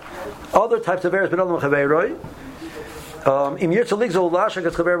types of errors, if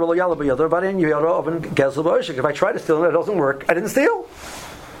I try to steal and it doesn't work, I didn't steal.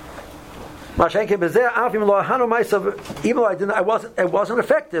 Even though I wasn't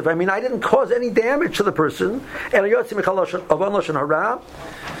effective. I mean, I didn't cause any damage to the person. It's still called lashon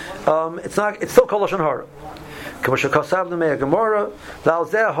hara. The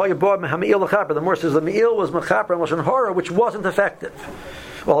Morah says the me'il was mechaper and lashon hara, which wasn't effective.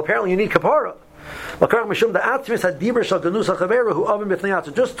 Well, apparently you need kapara.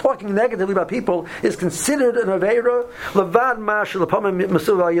 Just talking negatively about people is considered an aveira.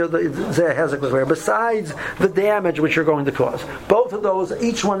 Besides the damage which you're going to cause, both of those,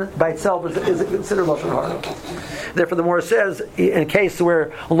 each one by itself is considered lashon hara. Therefore, the Morah says, in a case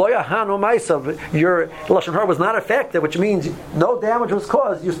where your lashon hara was not effective, which means no damage was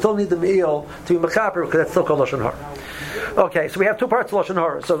caused, you still need the me'il to be mechaper, because that's still called lashon hara. Okay, so we have two parts of lashon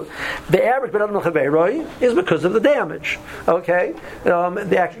hara. So the average ben adam l'chaveiroi is because of the damage. Okay,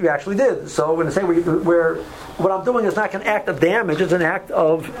 you actually did. So when I say where what I'm doing is not an act of damage; it's an act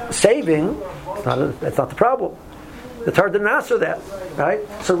of saving. That's not the problem. The Torah didn't answer that, right?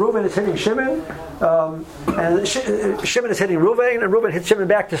 So Reuven is hitting Shimon, and Shimon is hitting Reuven, and Reuven hits Shimon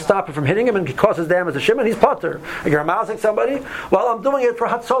back to stop him from hitting him, and he causes damage to Shimon. He's potter. You're amousing somebody. Well, I'm doing it for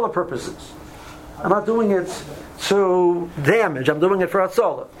hatzolah purposes. I'm not doing it to damage. I'm doing it for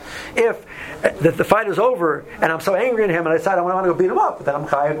hatzolah. If the fight is over and I'm so angry at him and I decide I want to go beat him up, then I'm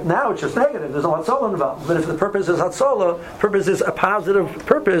chayav. Now it's just negative. There's no hatzolah involved. But if the purpose is hatzolah, purpose is a positive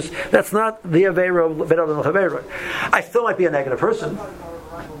purpose, that's not the aveira of ben adam l'chaveiroi. I still might be a negative person.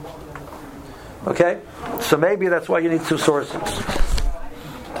 Okay, so maybe that's why you need two sources.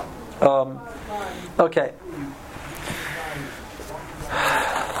 Okay.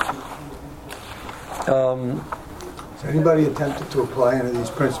 Has anybody attempted to apply any of these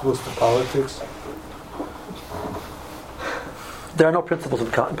principles to politics? There are no principles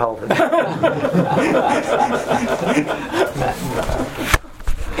in politics.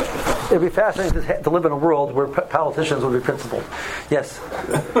 It'd be fascinating to live in a world where politicians would be principled. Yes?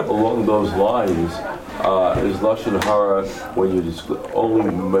 Along those lines, is Lashon Hara only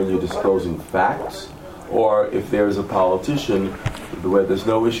when you're disclosing facts? Or if there's a politician where there's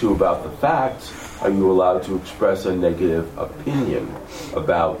no issue about the facts, are you allowed to express a negative opinion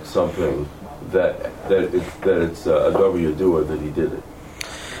about something that it's a dover yadua that he did it?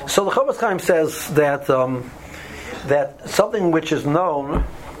 So the Chofetz Chaim says that that something which is known,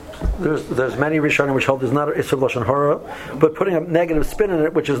 there's many Rishonim which hold there's not an Isser Lashon Hara, but putting a negative spin in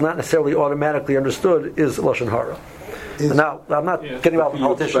it, which is not necessarily automatically understood, is Lashon Hara. Now, I'm not getting about the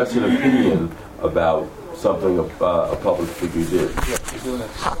politician. You express an opinion about something a public figure did.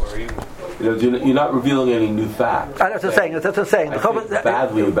 You're not revealing any new facts. That's what I'm saying. I think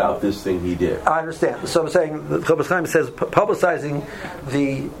badly about this thing he did. I understand. So I'm saying the Chofetz Chaim says publicizing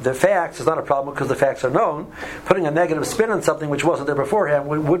the facts is not a problem because the facts are known. Putting a negative spin on something which wasn't there beforehand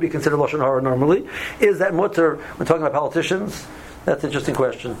would be considered Lashon Hara normally. Is that mutter when talking about politicians? That's an interesting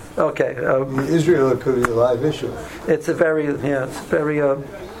question. Okay. Israel could be a live issue. It'd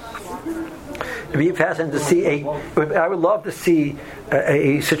be fascinating to see I would love to see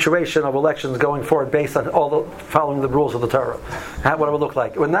a situation of elections going forward based on following the rules of the Torah. What it would look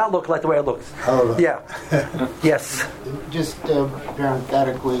like. It would not look like the way it looks. Yeah. Yes. Just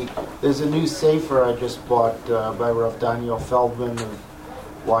parenthetically, there's a new sefer I just bought by Rav Daniel Feldman of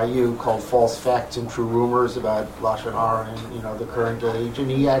YU called "False Facts and True Rumors" about Lashon Hara and the current age, and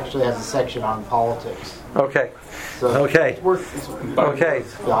he actually has a section on politics. Okay. So okay. It's worth dying.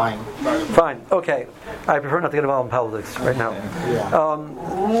 Fine. Okay. I prefer not to get involved in politics right now. Yeah.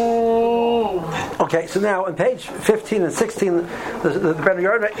 Okay. So now on page 15 and 16, the Ben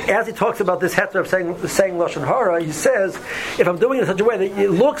Yarden, as he talks about this heter of saying Lashon Hara, he says, if I'm doing it in such a way that it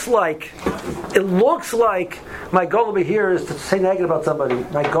looks like my goal over here is to say negative about somebody.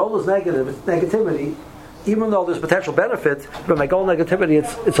 My goal is negativity, even though there's potential benefit. But my goal negativity,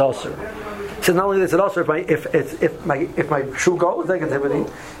 it's also. So not only this, it also if my true goal is negativity,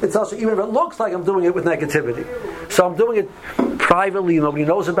 it's also even if it looks like I'm doing it with negativity. So I'm doing it privately, nobody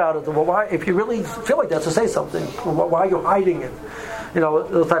knows about it. Well, why? If you really feel like that, so say something. Why are you hiding it?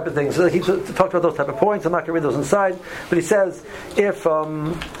 Those type of things. So he talked about those type of points. I'm not going to read those inside, but he says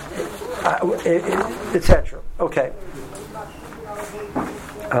etc. Okay.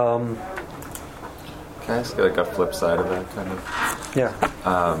 Can I ask like a flip side of that kind of? Yeah.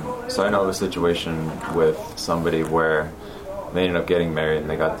 So I know of a situation with somebody where they ended up getting married and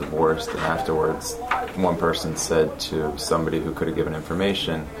they got divorced, and afterwards one person said to somebody who could have given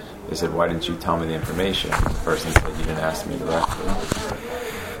information, they said, "Why didn't you tell me the information?" The person said, "You didn't ask me directly."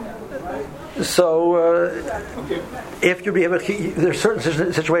 So, if you be able to, there's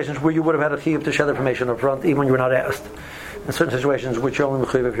certain situations where you would have had a chiyuv to share the information up front, even when you were not asked. In certain situations, which you're only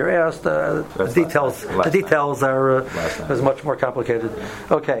chiyuv if you're asked, the details are is much more complicated.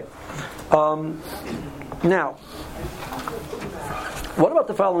 Okay. Now, what about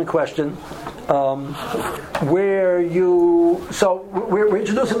the following question? We're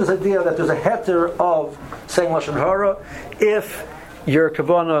introducing this idea that there's a heter of saying Lashon Hara if your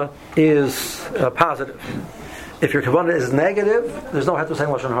kavanah is positive. If your kavanah is negative, there's no heter saying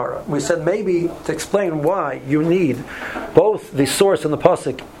Lashon Hara. We said maybe to explain why you need both the source and the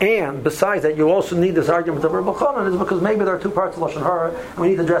pasuk, and besides that, you also need this argument of Rabbi Chanan, is because maybe there are two parts of Lashon Hara, and we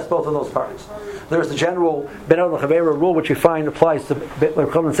need to address both of those parts. There's the general Ben Adam L'Chavera rule, which we find applies to Rabbi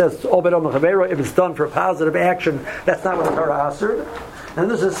Chanan says all Ben Adam L'Chavera. If it's done for a positive action, that's not what the Torah assered. And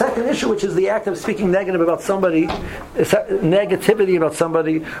there's a second issue, which is the act of speaking negative about somebody, negativity about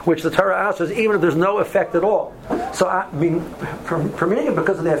somebody, which the Torah asks, even if there's no effect at all. So, permitting it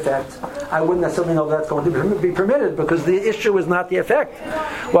because of the effect, I wouldn't necessarily know that's going to be permitted because the issue is not the effect.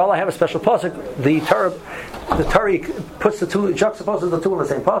 While I have a special pasuk, the Torah puts the two, juxtaposes the two in the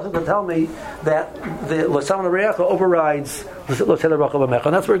same pasuk to tell me that the L'Samana Re'echa overrides L'Tele Rachel B'Mecha,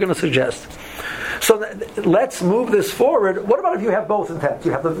 and that's what we're going to suggest. So let's move this forward. What about if you have both intent?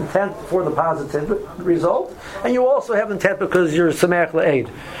 You have the intent for the positive result, and you also have intent because you're Sameach L'Eid,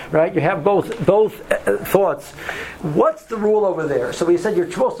 right? You have both thoughts. What's the rule over there? So we said you're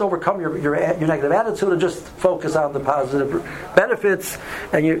supposed to overcome your negative attitude and just focus on the positive benefits,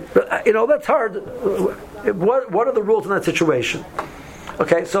 and that's hard. What are the rules in that situation?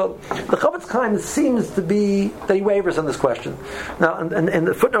 Okay, so the Chavetz Chaim seems to be that he wavers on this question. Now, and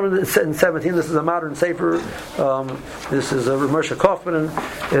the footnote in 17, this is a modern sefer. This is a Moshe Kaufman in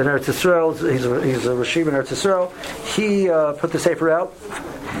Eretz Yisrael. He's a Rashim in Eretz Yisrael. He put the sefer out.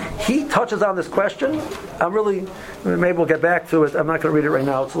 He touches on this question. Maybe we'll get back to it. I'm not going to read it right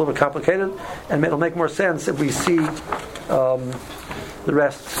now. It's a little bit complicated, and it'll make more sense if we see the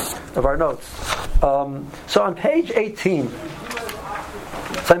rest of our notes. So on page 18,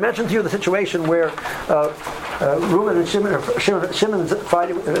 so I mentioned to you the situation where Reuven and Shimon's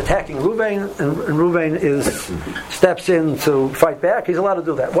fighting, attacking Reuven, and Reuven steps in to fight back. He's allowed to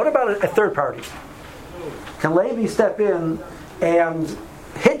do that. What about a third party? Can Levi step in and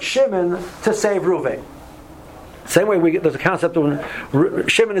hit Shimon to save Reuven? Same way there's a concept of when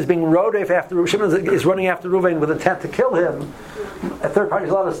Shimon is being rodef after Shimon is running after Reuven with intent to kill him. A third party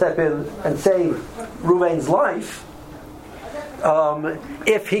is allowed to step in and save Reuven's life.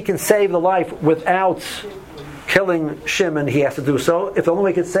 If he can save the life without killing Shimon, he has to do so. If the only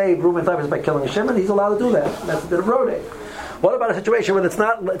way he can save Reuven's life is by killing Shimon, he's allowed to do that. That's a bit of rodef. What about a situation where it's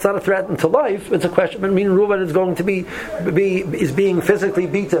not a threat to life? It's a question. Meaning Reuven is going to be being physically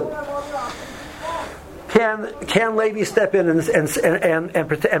beaten. Can Levi step in and do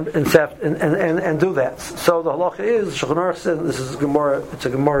that? So the halacha is Shulchan Aruch says, this is Gemara. It's a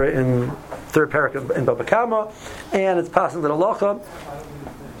Gemara in third parak in Baba Kama, and it's passing to the halacha.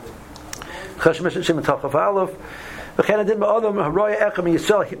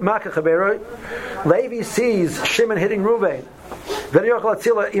 Levi sees Shimon hitting Reuven.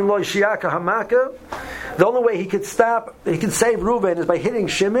 The only way he could save Reuven is by hitting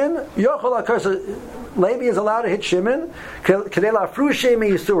Shimon. Levi is allowed to hit Shimon to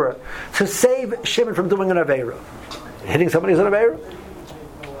save Shimon from doing an aveira. Hitting somebody is an aveira.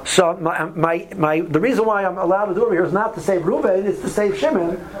 So the reason why I'm allowed to do it here is not to save Reuven; it's to save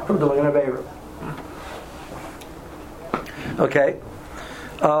Shimon from doing an aveira. Okay.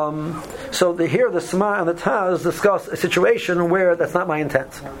 So here the Sma and the Taz discuss a situation where that's not my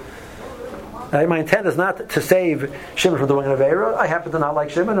intent. My intent is not to save Shimon from doing an aveira. I happen to not like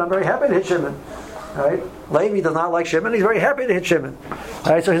Shimon. I'm very happy to hit Shimon. Right? Levi does not like Shimon. He's very happy to hit Shimon.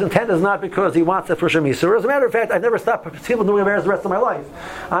 Right? So his intent is not because he wants it for Shimon Yisur. As a matter of fact, I've never stopped people doing aveiras the rest of my life.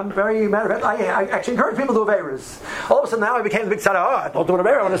 I actually encourage people to do aveiras. All of a sudden now I became the big side of, don't do an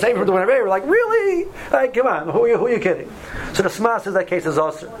aveira. I want to save him from doing an aveira. Like, really? Like, come on, who are you kidding? So the Sma says that case is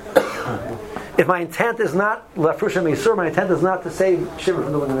also. If my intent is not lafrushim Yisur, my intent is not to save Shimon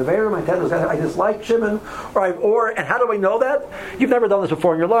from doing an aveira. My intent is that I dislike Shimon, and how do I know that? You've never done this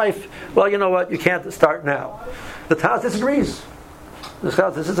before in your life. Well, you know what? You can't start now. The Taz disagrees. This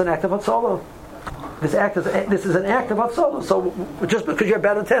is an act of Hatzala. This is an act of Hatzala. So just because you have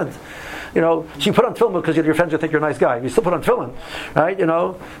bad intent, so you put on tefillin because your friends will think you're a nice guy. You still put on tefillin, right?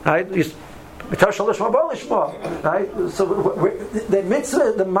 Right? Right? So the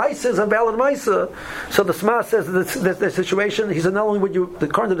mitzvah, the Maisa is a valid Maisa. So the Sma says that the situation, he said, not only would you,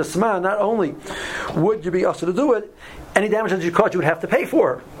 according to the Sma, not only would you be asked to do it, any damages you caused you would have to pay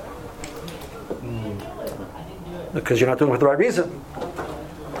for. Because you're not doing it for the right reason.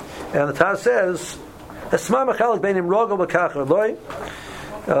 And the Taz says,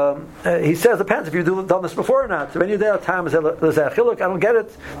 he says, depends if you've done this before or not. When you there time I don't get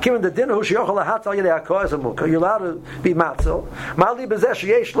it. You're allowed to be matzel. Why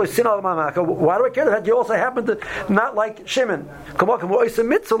do I care that you also happen to not like Shimon?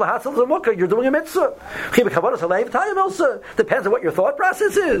 You're doing a mitzvah. Depends on what your thought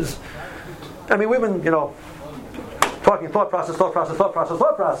process is. I mean, women, talking thought process. Now the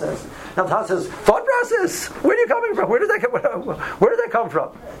Taz says, thought process? Where are you coming from? Where did that come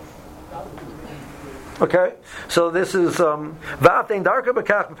from? Okay, so this is Va'aftein darka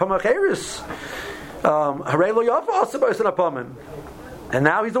b'kach b'pamacheris Harei lo yafa also b'osin apamim, and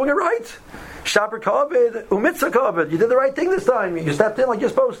now he's doing it right. Shaper kavod umitzah kavod. You did the right thing this time. You stepped in like you're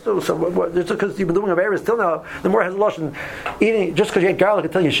supposed to. So just because you've been doing a still now, the more has lashon eating. Just because you ate garlic, I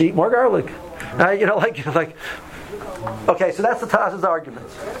tell you should eat more garlic. Like. Okay, so that's the Taz's argument.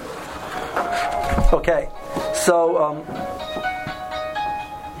 Okay, so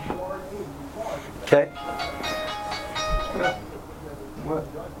okay. What?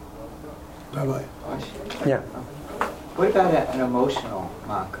 Bye-bye. Yeah. What about an emotional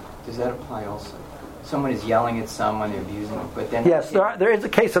mock? Does that apply also? Someone is yelling at someone, they're abusing them, but then yes, there is a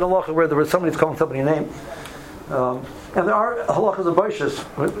case in halacha where there was somebody's calling somebody a name. And there are halachas of boishes.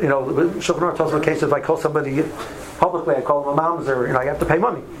 Shulchan Aruch tells me a case if I call somebody publicly, I call them a mamzer, I have to pay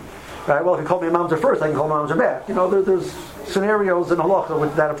money. Right? Well, if you call me a mamzer first, I can call a mamzer back. There's scenarios in halacha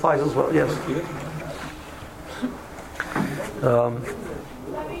which that applies as well. Yes.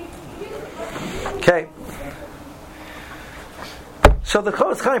 Okay. So the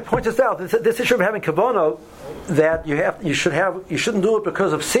Chofetz Chaim points us out this issue of having kavana, that you shouldn't do it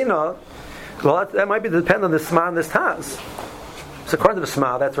because of sina. Well, that might be dependent on the sma and this taz. So according to the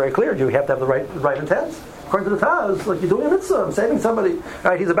sma, that's very clear. You have to have the right intent. According to the taz, like you're doing a mitzvah, I'm saving somebody.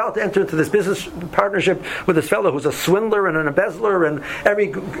 Right? He's about to enter into this business partnership with this fellow who's a swindler and an embezzler and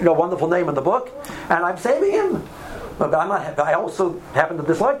every wonderful name in the book, and I'm saving him. But I also happen to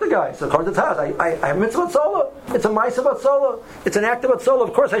dislike the guy. So according to Taz, I have mitzvah tzala. It's a ma'aseh tzala. It's an act of tzala.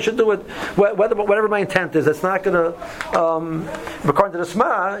 Of course, I should do it. Whatever my intent is, it's not going to. According to the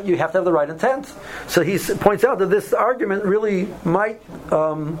Sma, you have to have the right intent. So he points out that this argument really might.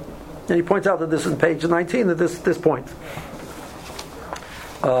 And he points out that this is page 19 at this point.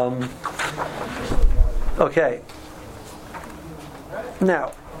 Okay.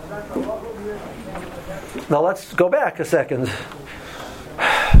 Now let's go back a second.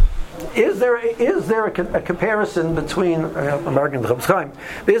 Is there a comparison between American Chofetz Chaim?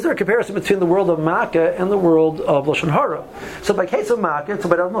 Is there a comparison between the world of Makkah and the world of Lashon Hara? So by case of Makkah, it's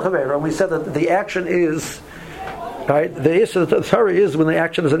about Chavera, and we said that the action is right. The issue of the Torah is when the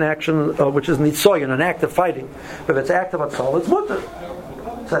action is an action which is nitzoyin, an act of fighting. But if it's act of atzal, it's mutter.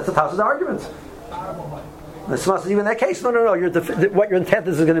 So that's the Taz's argument. This must even that case. No. What your intent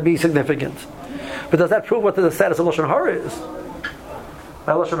is going to be significant. But does that prove what the status of Lashon Hara is?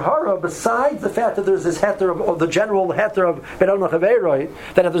 By Lashon Hara, besides the fact that there's this heter of the general heter of Be'adam Chaveroi,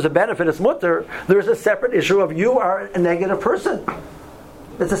 that if there's a benefit, it's mutter. There's a separate issue of you are a negative person.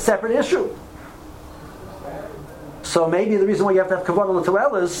 It's a separate issue. So maybe the reason why you have to have kavanah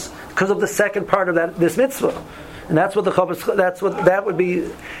l'toel is because of the second part of this mitzvah. And that's what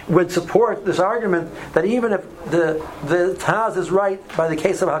would support this argument that even if the Taz is right by the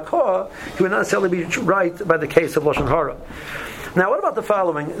case of Hakoah, he would not necessarily be right by the case of Lashon Hara. Now, what about the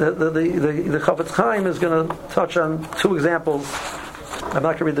following? The Chofetz Chaim is going to touch on two examples. I'm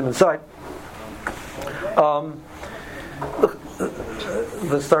not going to read them inside.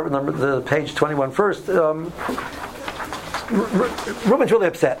 Let's start with the page 21 first. Reuben's really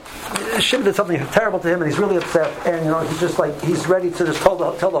upset. Shimon did something terrible to him, and he's really upset. And he's just he's ready to just tell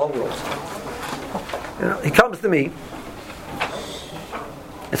the whole world. He comes to me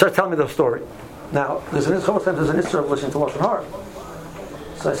and starts telling me the story. Now, there's an issue of listening to Lashon Hara.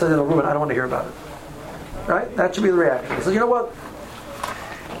 So I said, Reuben, I don't want to hear about it. Right? That should be the reaction. He said, you know what?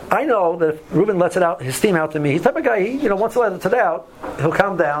 I know that if Reuben lets his steam out to me, he's the type of guy, once he lets it out, he'll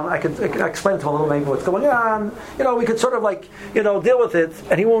calm down. I can explain to him a little maybe what's going on. We could sort of deal with it,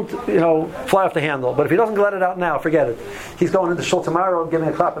 and he won't, fly off the handle. But if he doesn't let it out now, forget it. He's going into shul tomorrow, giving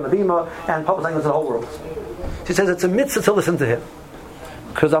a clap in the bima, and publicizing it to the whole world. He says it's a mitzvah to listen to him,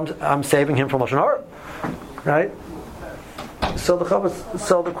 because I'm saving him from Lashon Hara, right? So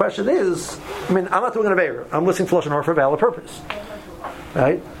the question is, I'm not doing an aveira. I'm listening to Lashon Hara for a valid purpose,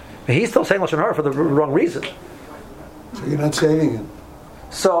 right? He's still saying Lashon Hara for the wrong reason. So you're not saving him.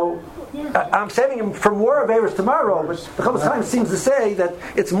 So I'm saving him from more aveiros tomorrow, but the Chofetz Chaim seems to say that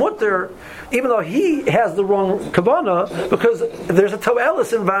it's mutter, even though he has the wrong kavanah, because there's a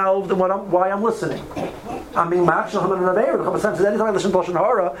to'elis involved in why I'm listening. I'm being machshel him in an aveira. The Chofetz Chaim says anytime I listen to Lashon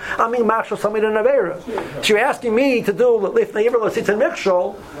Hara, I'm being machshel somebody in an aveira. So you're asking me to do lifnei iver l'sitzin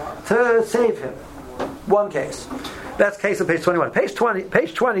michshol to save him. One case. That's case of page 21. Page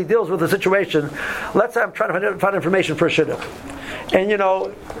 20 deals with the situation. Let's say I'm trying to find information for a shidduch. And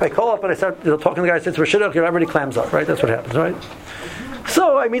I call up and I start talking to the guy who sits for a shidduch, everybody clams up, right? That's what happens, right?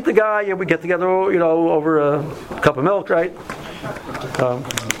 So I meet the guy and we get together, over a cup of milk, right?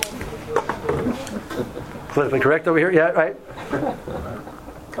 Politically correct over here, yeah, right?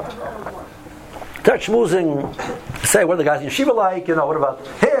 Start schmoozing, say what are the guys in yeshiva like, what about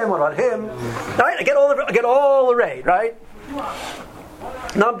him, right? I get all arrayed, right?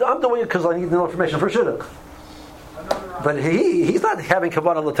 Now I'm doing it because I need no information for shidduch. But he's not having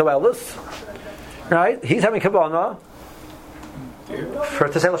kavanah l'toelis, right? He's having kavanah for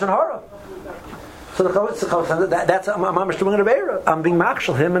to say Lashon Hara. So that's I'm doing an aveira. I'm being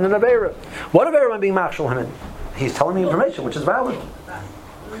machshel him in an aveira. What aveira am I being machshel him in? He's telling me information which is valid.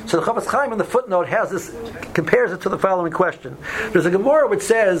 So the Chofetz Chaim in the footnote compares it to the following question. There's a Gemara which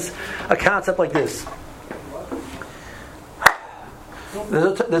says a concept like this.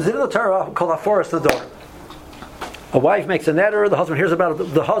 There's in the Torah called Aforos Nador. A wife makes a netter, the husband hears about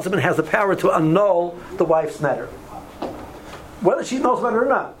it, the husband has the power to annul the wife's netter. Whether she knows about it or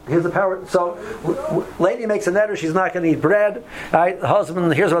not, he has the power. So, lady makes a netter, she's not going to eat bread. Right? The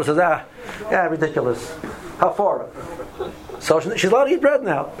husband hears about it and says, ridiculous. How far? So she's allowed to eat bread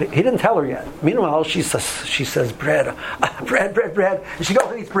now. He didn't tell her yet. Meanwhile, she says bread, bread. And she goes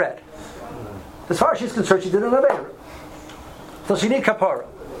and eats bread. as far as she's concerned, she did an Aveira. So she need kapara.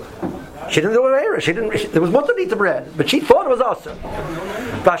 She didn't do an Aveira. There was one to eat the bread, but she thought it was also.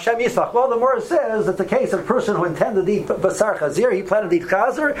 B'Hashem Yisrach. Well, the Gemara says that the case of a person who intended to eat basar chazir, he planned to eat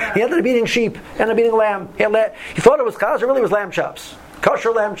chazer, he ended up eating sheep, ended up eating lamb. He thought it was chazer, really it was lamb chops.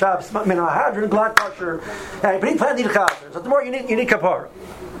 Kosher lamb chops, hadron, glad kosher. But he planned to eat chazer. So the more you need kapara.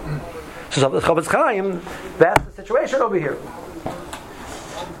 So the Chofetz Chaim, that's the situation over here.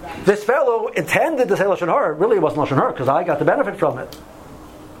 This fellow intended to say Lashon Hara. Really, it wasn't Lashon Hara because I got the benefit from it.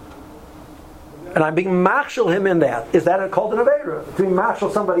 And I'm being machshel him in that. Is that called an Aveira? To be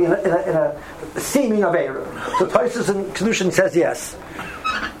machshel somebody in a seeming Aveira. So Tosfos and Kedushin says yes.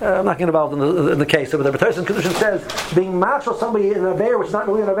 I'm not getting involved in the case over there, but Tosfos and Kedushin says being machshel somebody in an Aveira, which is not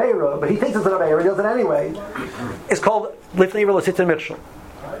really an Aveira, but he thinks it's an Aveira, he does it anyway, is called Lifnei Ivur L'Sitin Michshel.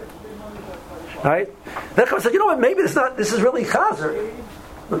 Right? Then Chacham said, you know what? Maybe this is really chazer.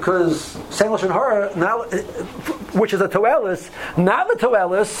 Because saying Lashon Hara, now, which is a toelis, not the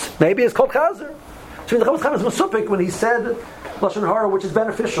toelis, maybe it's called chazer. So the Chofetz Chaim is masupik when he said Lashon Hara, which is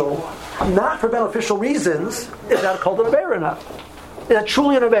beneficial, not for beneficial reasons. Is that called an Aveira or not? Is that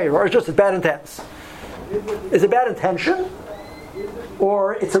truly an Aveira, or is it just a bad intent? Is it bad intention,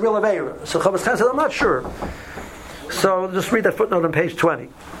 or it's a real Aveira? So Chofetz Chaim said, I'm not sure. So just read that footnote on page 20.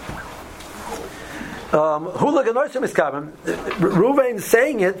 Ruvain is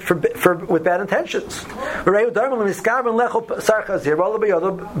saying it with bad intentions.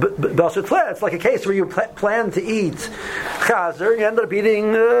 It's like a case where you plan to eat chazer, you end up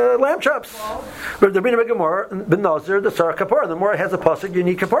eating lamb chops. The more it has a pasuk, you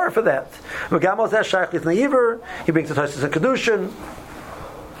need kapara for that. He brings the Tosfos and Kedushin.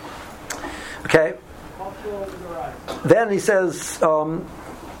 Okay. Then he says. You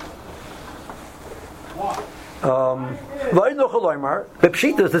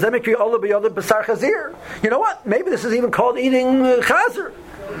know what? Maybe this is even called eating chazer.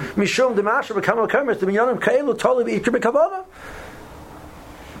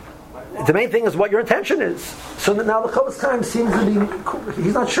 The main thing is what your intention is. So now the Chofetz Chaim seems to be,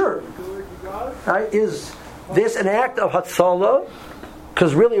 he's not sure. Right? Is this an act of hatzalah?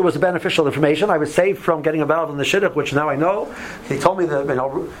 Because really it was beneficial information. I was saved from getting involved in the shidduch, which now I know. He told me that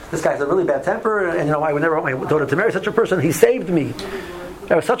this guy's a really bad temper, and I would never want my daughter to marry such a person. He saved me.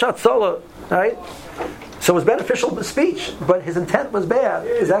 There was such hatzalah, right? So it was beneficial speech, but his intent was bad.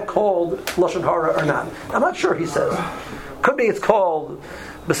 Is that called Lashon Hara or not? I'm not sure, he says. Could be it's called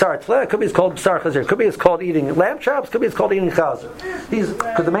Basar Tleh, could be it's called Basar Chazir, could be it's called eating lamb chops, could be it's called eating chazer.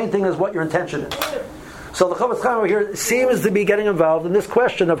 Because the main thing is what your intention is. So the Chofetz Chaim over here seems to be getting involved in this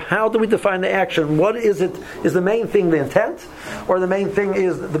question of how do we define the action? What is it? Is the main thing the intent, or the main thing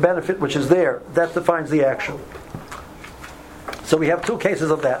is the benefit which is there? That defines the action. So we have two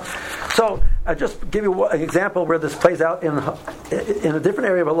cases of that. So I just give you an example where this plays out in a different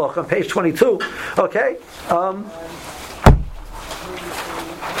area of halakha on page 22. Okay,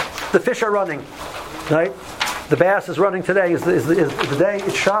 the fish are running, right? The bass is running today. Is the day?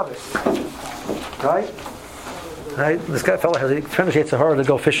 It's Shabbos. Right? This fellow has a tremendous Yetzirah to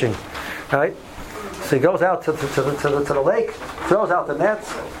go fishing. Right? So he goes out to the lake, throws out the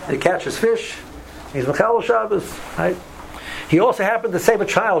nets, and he catches fish. He's Mechal Shabbos. Right? He also happened to save a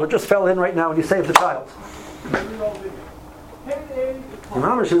child who just fell in right now, and he saved the child.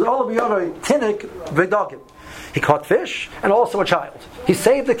 He caught fish and also a child. He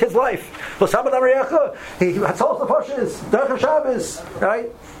saved the kid's life. He told the Pashas, Derech Shabbos.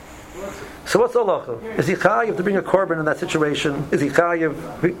 Right? So what's the halacha? Is he chayav to bring a korban in that situation? Is he chayav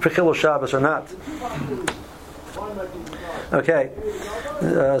for Chilul Shabbos or not? Okay,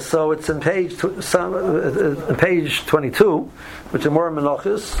 so it's in page 22, which is more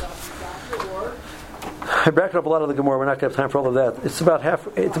Menachos. I backed up a lot of the Gemara. We're not going to have time for all of that. It's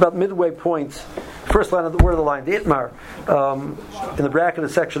about midway point. First line of the word of the line, the Itmar, in the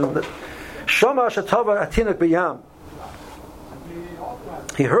bracketed section. Shama shatava atinak b'yam.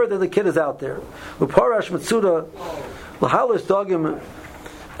 He heard that the kid is out there. Uparash Matsuda Lahalis Dogim,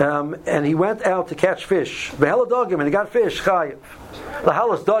 and he went out to catch fish. Behela Dogim, and he got fish. Chayiv.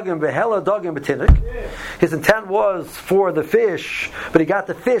 Lahalis Dogim, Behela Dogim B'tinik. His intent was for the fish, but he got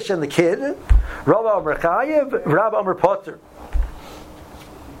the fish and the kid. Rabba Amar Chayiv, Rabba Amar Potter.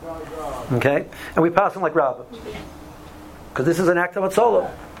 Okay, and we pass him like Rabba, because this is an act of Hatzalah.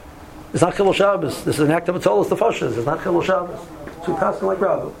 It's not Chilul Shabbos. This is an act of Hatzalah. It's the Fashas. It's not Chilul Shabbos. So we pass him like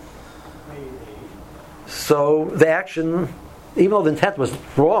Rabba. So the action, even though the intent was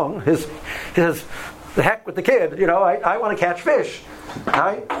wrong, his the heck with the kid. I want to catch fish.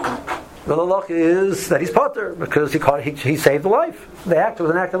 Right? the halacha is that he's potter because he saved the life. The act was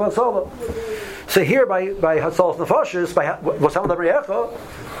an act of hatzolah. So here by hatzolas nefashos, by wasam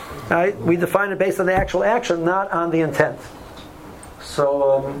l'briyecha, right, we define it based on the actual action, not on the intent.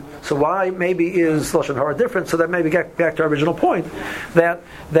 So why maybe is Lashon Hara different? So that maybe get back to our original point that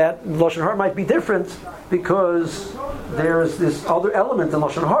Lashon Hara might be different because there's this other element in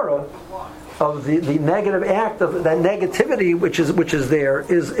Lashon Hara of the negative act of that negativity which is there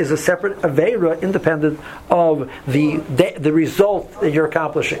is a separate aveira independent of the result that you're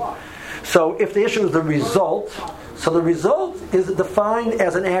accomplishing. So if the issue is the result, so the result is defined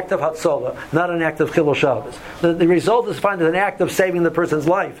as an act of hatzolah, not an act of chilul Shabbos. The result is defined as an act of saving the person's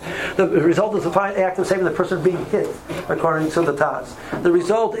life. The result is defined as an act of saving the person being hit, according to the Taz. The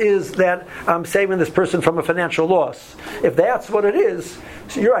result is that I'm saving this person from a financial loss. If that's what it is,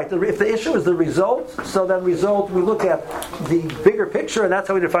 so you're right. If the issue is the result, so then result, we look at the bigger picture, and that's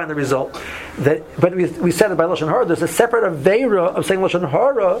how we define the result. But we said it by Lashon Hara, there's a separate aveira of saying Lashon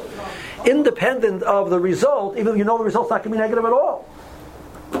Hara, independent of the result, even though you know the result's not going to be negative at all.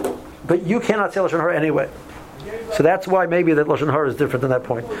 But you cannot say Lashon Hara anyway. So that's why maybe that Lashon Hara is different than that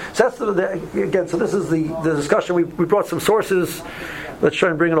point. So that's again. So this is the discussion. We brought some sources. Let's try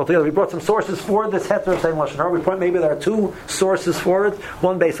and bring it all together. We brought some sources for this heter of saying Lashon Hara. We point maybe there are two sources for it.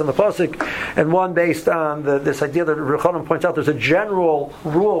 One based on the pasuk, and one based on this idea that Rechanan points out. There's a general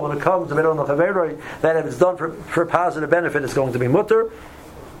rule when it comes to Beidon Chaveroi that if it's done for positive benefit, it's going to be mutter.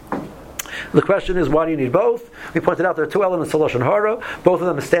 The question is, why do you need both? We pointed out there are two elements to Lashon Hara. Both of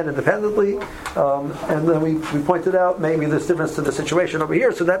them stand independently. And then we pointed out maybe there's difference to the situation over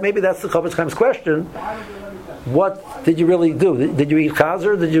here. So that maybe that's the Chofetz Chaim's question. What did you really do? Did you eat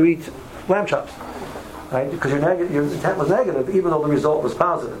chazer or did you eat lamb chops? Right? Because your intent was negative, even though the result was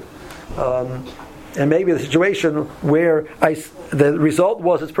positive. And maybe the situation where the result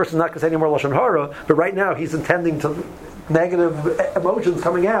was this person's not going to say any more Lashon Hara, but right now he's intending to negative emotions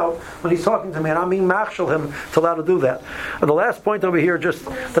coming out when he's talking to me, and I'm being machshel him to allow to do that. And the last point over here, just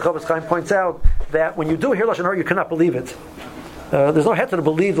the Chofetz Chaim points out that when you do hear Lashon Hara, you cannot believe it. There's no heter to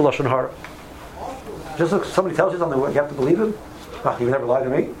believe the Lashon Hara. Just like somebody tells you something, you have to believe him. Oh, you never lie to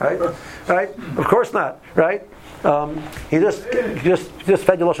me, right? Right? Of course not, right? He just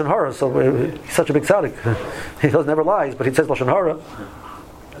fed you Lashon Hara, so he's such a big tzaddik. He never lies, but he says Lashon Hara.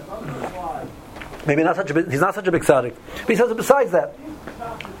 Maybe he's not such a big tzaddik. But he says it besides that.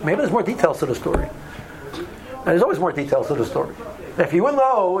 Maybe there's more details to the story. And there's always more details to the story. If you would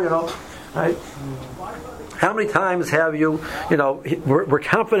know, right? How many times have we're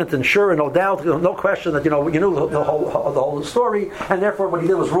confident and sure and no doubt, no question that you knew the whole story, and therefore what he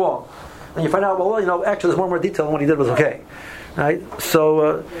did was wrong. And you find out, actually there's one more detail, and what he did was okay. Right?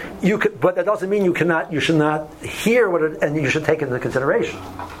 So you could, but that doesn't mean you should not hear what it, and you should take it into consideration.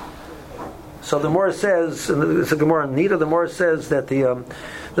 So the Gemara says, and it's a Gemara in Nida, the Gemara says that the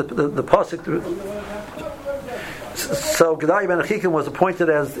pasuk. So Gedaliah ben Achikim was appointed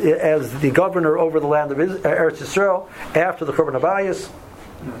as the governor over the land of Eretz Yisrael after the Korban Abayis.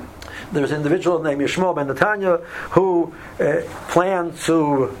 There was an individual named Yishmael ben Netanya who planned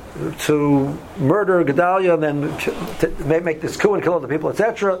to murder Gedaliah and then to make this coup and kill other people,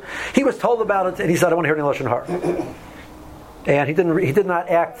 etc. He was told about it, and he said, "I don't want to hear any Lashon Hara." And he did not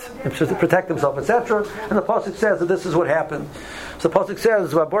act to protect himself, etc. And the pasuk says that this is what happened. So the pasuk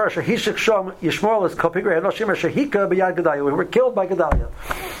says, we were killed by Gedaliah.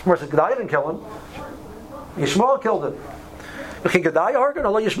 Gedaliah didn't kill him. Yishmael killed him.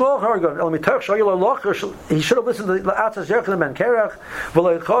 He should have listened to the Atzas Yerchan ben Kerach.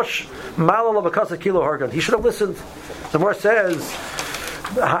 He should have listened. The Gemara says,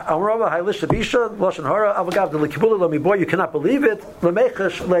 you cannot believe it, but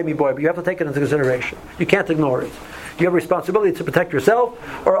you have to take it into consideration. You can't ignore it. You have a responsibility to protect yourself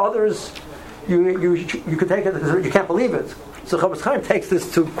or others. You can take it. You can't believe it. So Chofetz Chaim takes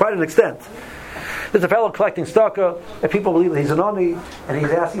this to quite an extent. There's a fellow collecting tzedakah, and people believe that he's an ani, and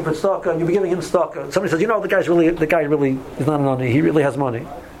he's asking for tzedakah, and you'll be giving him tzedakah. Somebody says, the guy really is not an ani. He really has money.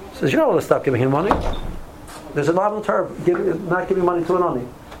 He says, let's stop giving him money. There's a lot of term not giving money to an ani.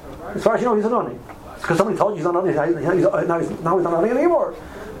 As far as you know, he's an ani. Because somebody told you he's not an ani. Now he's not an ani anymore.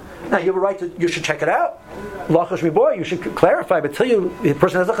 Now you have a right to. You should check it out. Lachash boy, you should clarify. But till the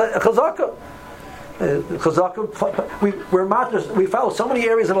person has a chazaka. We follow so many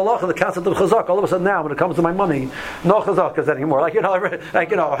areas of halacha, the concept of chazaka. All of a sudden now, when it comes to my money, no chazakas anymore.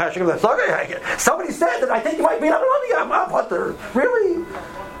 Somebody said that I think you might be an ani. I'm a putter. Really?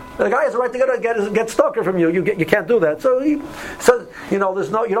 The guy has a right to get stoker from you. You can't do that. So he says, there's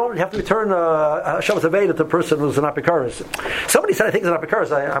no, you don't have to return a Shabbos Aveda to the person who's an apikaris. Somebody said, I think it's an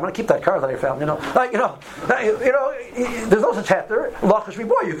apikaris. I'm going to keep that car that I found. There's no such heter. Lachash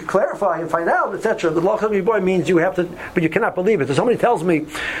Miboy. You can clarify and find out, etc. The Lachash Miboy means you have to, but you cannot believe it. If somebody tells me,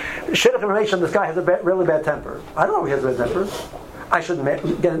 shidduch information, this guy has a really bad temper. I don't know if he has a bad temper. I shouldn't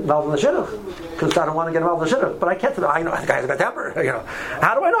get involved in the shidduch because I don't want to get involved in the shidduch. But I can't. I know the guy has a bad temper.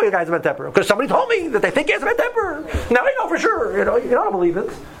 How do I know the guy has a bad temper? Because somebody told me that they think he has a bad temper. Now I know for sure. You don't believe it.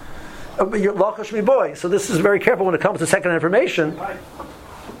 You're lachash miboy. So this is very careful when it comes to second information.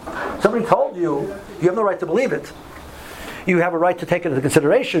 Somebody told you have no right to believe it. You have a right to take it into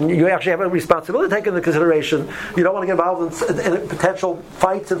consideration. You actually have a responsibility to take it into consideration. You don't want to get involved in potential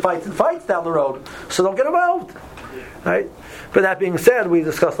fights down the road. So don't get involved. Right? But that being said, we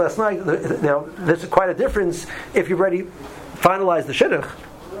discussed last night, there's quite a difference if you've already finalized the shidduch.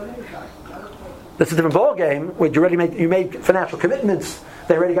 That's a different ball game where you made financial commitments.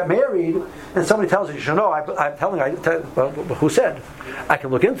 They already got married, and somebody tells you should know. I'm telling you, who said? I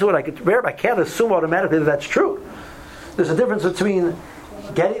can look into it. I can't assume automatically that that's true. There's a difference between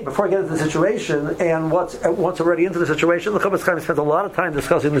before I get into the situation and once already into the situation. The Chofetz Chaim spent a lot of time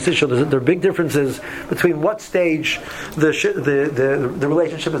discussing this issue. There are big differences between what stage the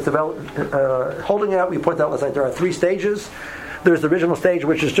relationship is holding out. We pointed out last night there are 3 stages. There's the original stage,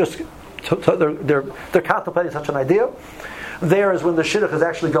 which is just they're contemplating such an idea. There is when the shidduch is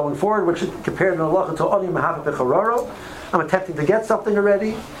actually going forward, which is compared in the halacha to oni mahava b'chararo. I'm attempting to get something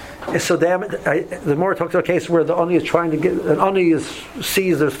already. So the more I talk to a case where the oni is trying to get, an oni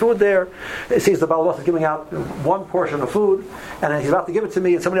sees there's food there, it sees the Baal is giving out one portion of food, and then he's about to give it to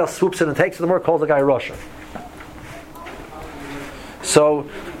me, and somebody else swoops in and takes it. The more calls the guy Russia. So,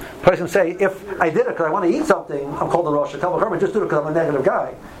 the person say, if I did it because I want to eat something, I'm called a Russia. Tell me, just do it because I'm a negative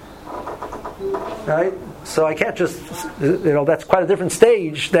guy. Right? So I can't just, that's quite a different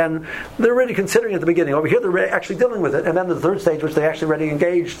stage than they're already considering at the beginning. Over here, they're actually dealing with it. And then the third stage, which they actually already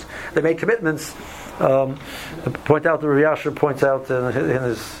engaged, they made commitments. Point out, the Rav Yasher points out in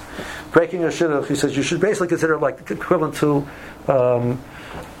his Breaking a Shidduch, he says you should basically consider it like equivalent to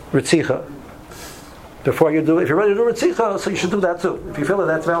Ritzicha. Before you do, if you're ready to do Ritzicha, so you should do that too. If you feel that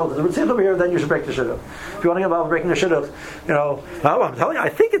that's valid to do Ritzicha over here, then you should break the Shidduch. If you want to get involved in breaking the Shidduch, I'm telling you, I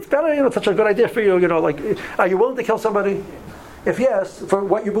think it's better, it's such a good idea for you, are you willing to kill somebody? If yes, for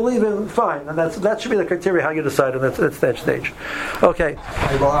what you believe in, fine. And that should be the criteria how you decide, and that's that stage. Okay.